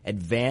to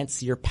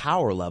advance your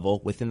power level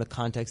within the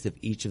context of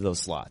each of those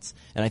slots.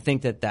 And I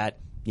think that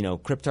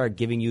Cryptarch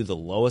giving you the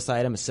lowest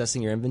item,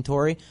 assessing your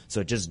inventory,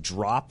 so it just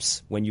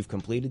drops when you've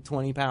completed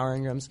 20 power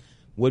engrams,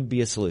 would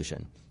be a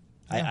solution.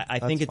 Yeah, I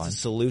think it's a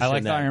solution. I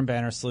like the Iron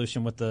Banner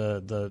solution with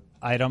the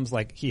items.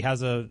 Like, he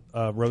has a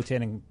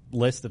rotating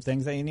list of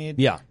things that you need.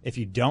 Yeah. If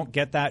you don't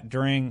get that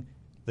during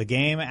the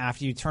game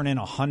after you turn in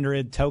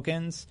 100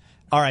 tokens,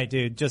 all right,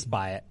 dude, just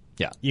buy it.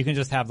 Yeah. You can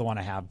just have the one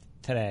I have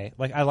today.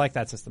 I like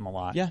that system a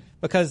lot. Yeah.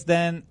 Because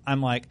then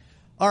I'm like,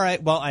 all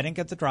right, well, I didn't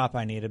get the drop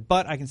I needed,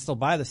 but I can still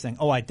buy this thing.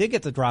 Oh, I did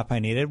get the drop I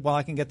needed. Well,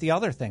 I can get the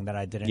other thing that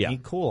I didn't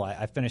need. Cool.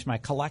 I finished my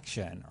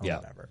collection or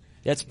whatever.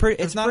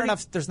 There's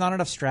not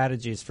enough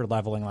strategies for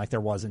leveling like there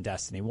was in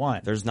Destiny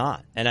 1. There's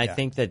not. And I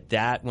think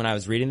that when I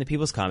was reading the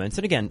people's comments,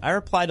 and again, I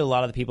replied to a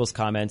lot of the people's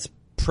comments,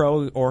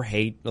 pro or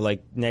hate,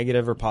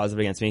 negative or positive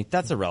against me.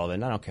 That's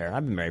irrelevant. I don't care.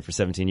 I've been married for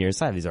 17 years.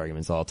 So I have these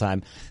arguments all the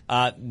time.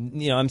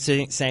 I'm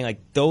saying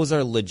those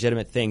are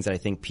legitimate things that I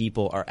think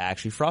people are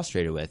actually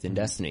frustrated with in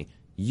Destiny.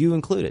 You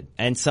included.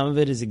 And some of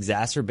it is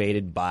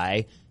exacerbated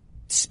by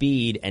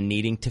speed and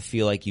needing to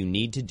feel like you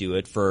need to do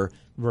it for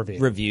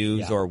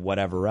reviews or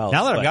whatever else.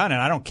 Now that I've gotten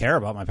it, I don't care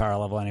about my power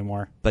level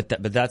anymore. But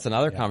that's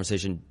another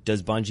conversation.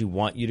 Does Bungie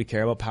want you to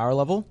care about power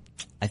level?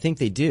 I think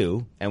they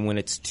do. And when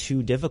it's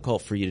too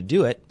difficult for you to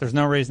do it, there's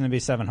no reason to be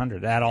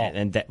 700 at all.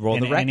 And the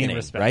Reckoning,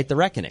 right? The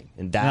Reckoning.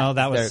 And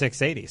that was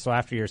 680. So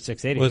after you're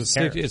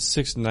 680, it's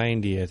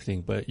 690, I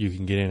think, but you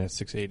can get in at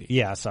 680.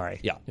 Yeah, sorry.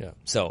 Yeah.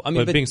 So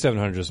but being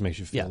 700 just makes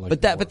you feel like.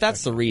 But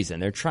that's the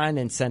reason they're trying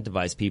to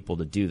incentivize people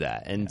to do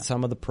that. And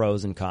some of the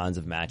pros and cons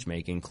of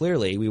matchmaking.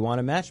 Clearly, we want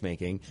a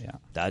matchmaking. Yeah.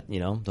 That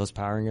those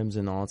power engrams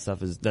and all that stuff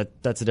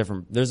that's a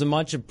different. There's a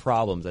bunch of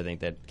problems I think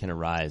that can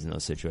arise in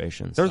those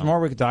situations. There's more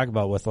we could talk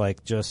about with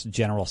just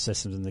general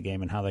systems in the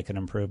game and how they can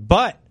improve.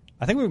 But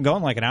I think we've been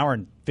going like an hour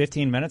and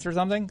 15 minutes or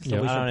something, so we I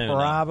don't should even know.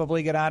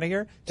 probably get out of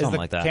here. Is Something the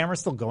like that. camera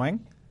still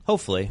going?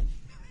 Hopefully.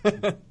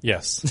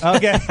 Yes.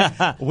 Okay.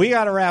 We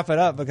got to wrap it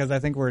up because I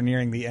think we're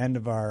nearing the end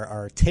of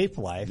our tape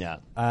life.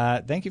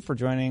 Yeah. Thank you for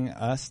joining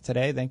us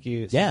today. Thank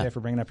you, CJ, Yeah.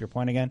 for bringing up your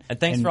point again. And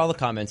thanks for all the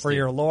comments, For dude.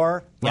 your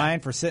lore. Brian,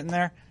 for sitting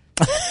there.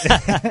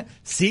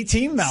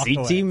 C-Team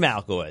Malkowitz. C-Team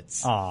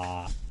Malkowitz.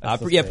 Aw.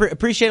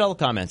 Appreciate all the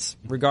comments.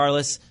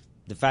 Regardless,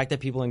 the fact that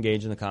people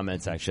engage in the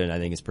comment section, I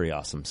think is pretty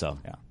awesome. So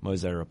Yeah. I'm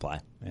always there to reply.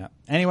 Yeah.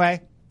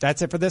 Anyway,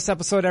 that's it for this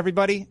episode,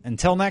 everybody.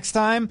 Until next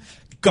time,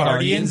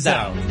 Guardians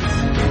out.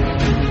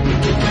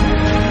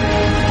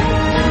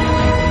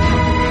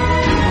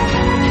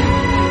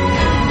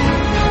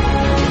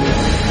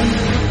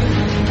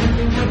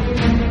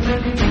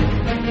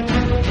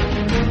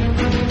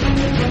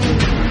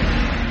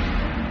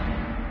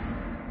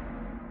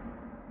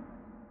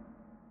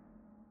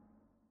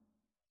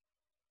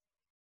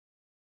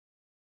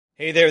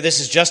 Hey there, this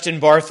is Justin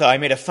Bartha. I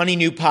made a funny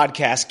new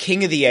podcast,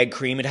 King of the Egg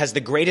Cream. It has the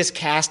greatest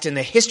cast in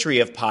the history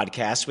of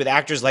podcasts with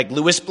actors like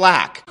Louis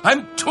Black,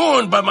 I'm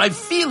torn by my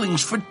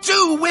feelings for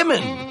two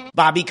women.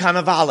 Bobby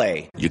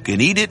Cannavale, You can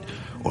eat it,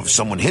 or if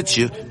someone hits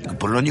you, you can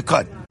put it on your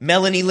cut.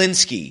 Melanie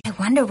Linsky, I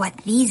wonder what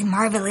these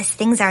marvelous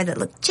things are that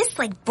look just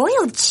like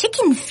boiled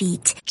chicken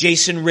feet.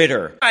 Jason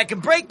Ritter, I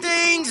can break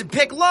things and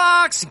pick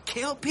locks and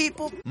kill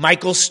people.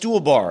 Michael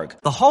Stuhlbarg,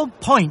 The whole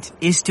point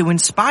is to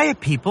inspire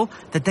people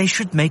that they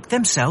should make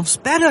themselves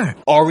better.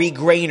 Ari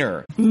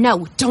Grainer,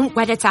 No, don't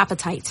whet its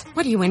appetite.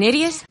 What are you, an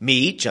idiot?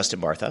 me, Justin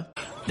Bartha,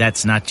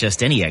 That's not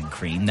just any egg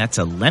cream, that's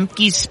a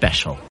Lemke's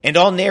special. and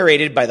all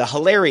narrated by the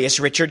hilarious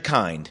Richard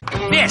Kind.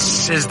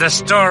 This is the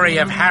story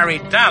of Harry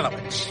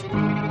Dalowitz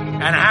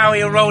and how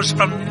he rose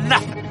from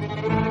nothing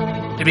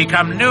to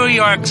become New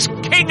York's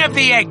King of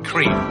the Egg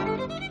Cream.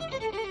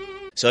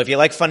 So if you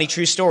like funny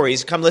true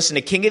stories, come listen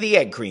to King of the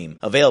Egg Cream,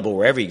 available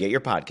wherever you get your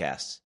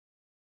podcasts.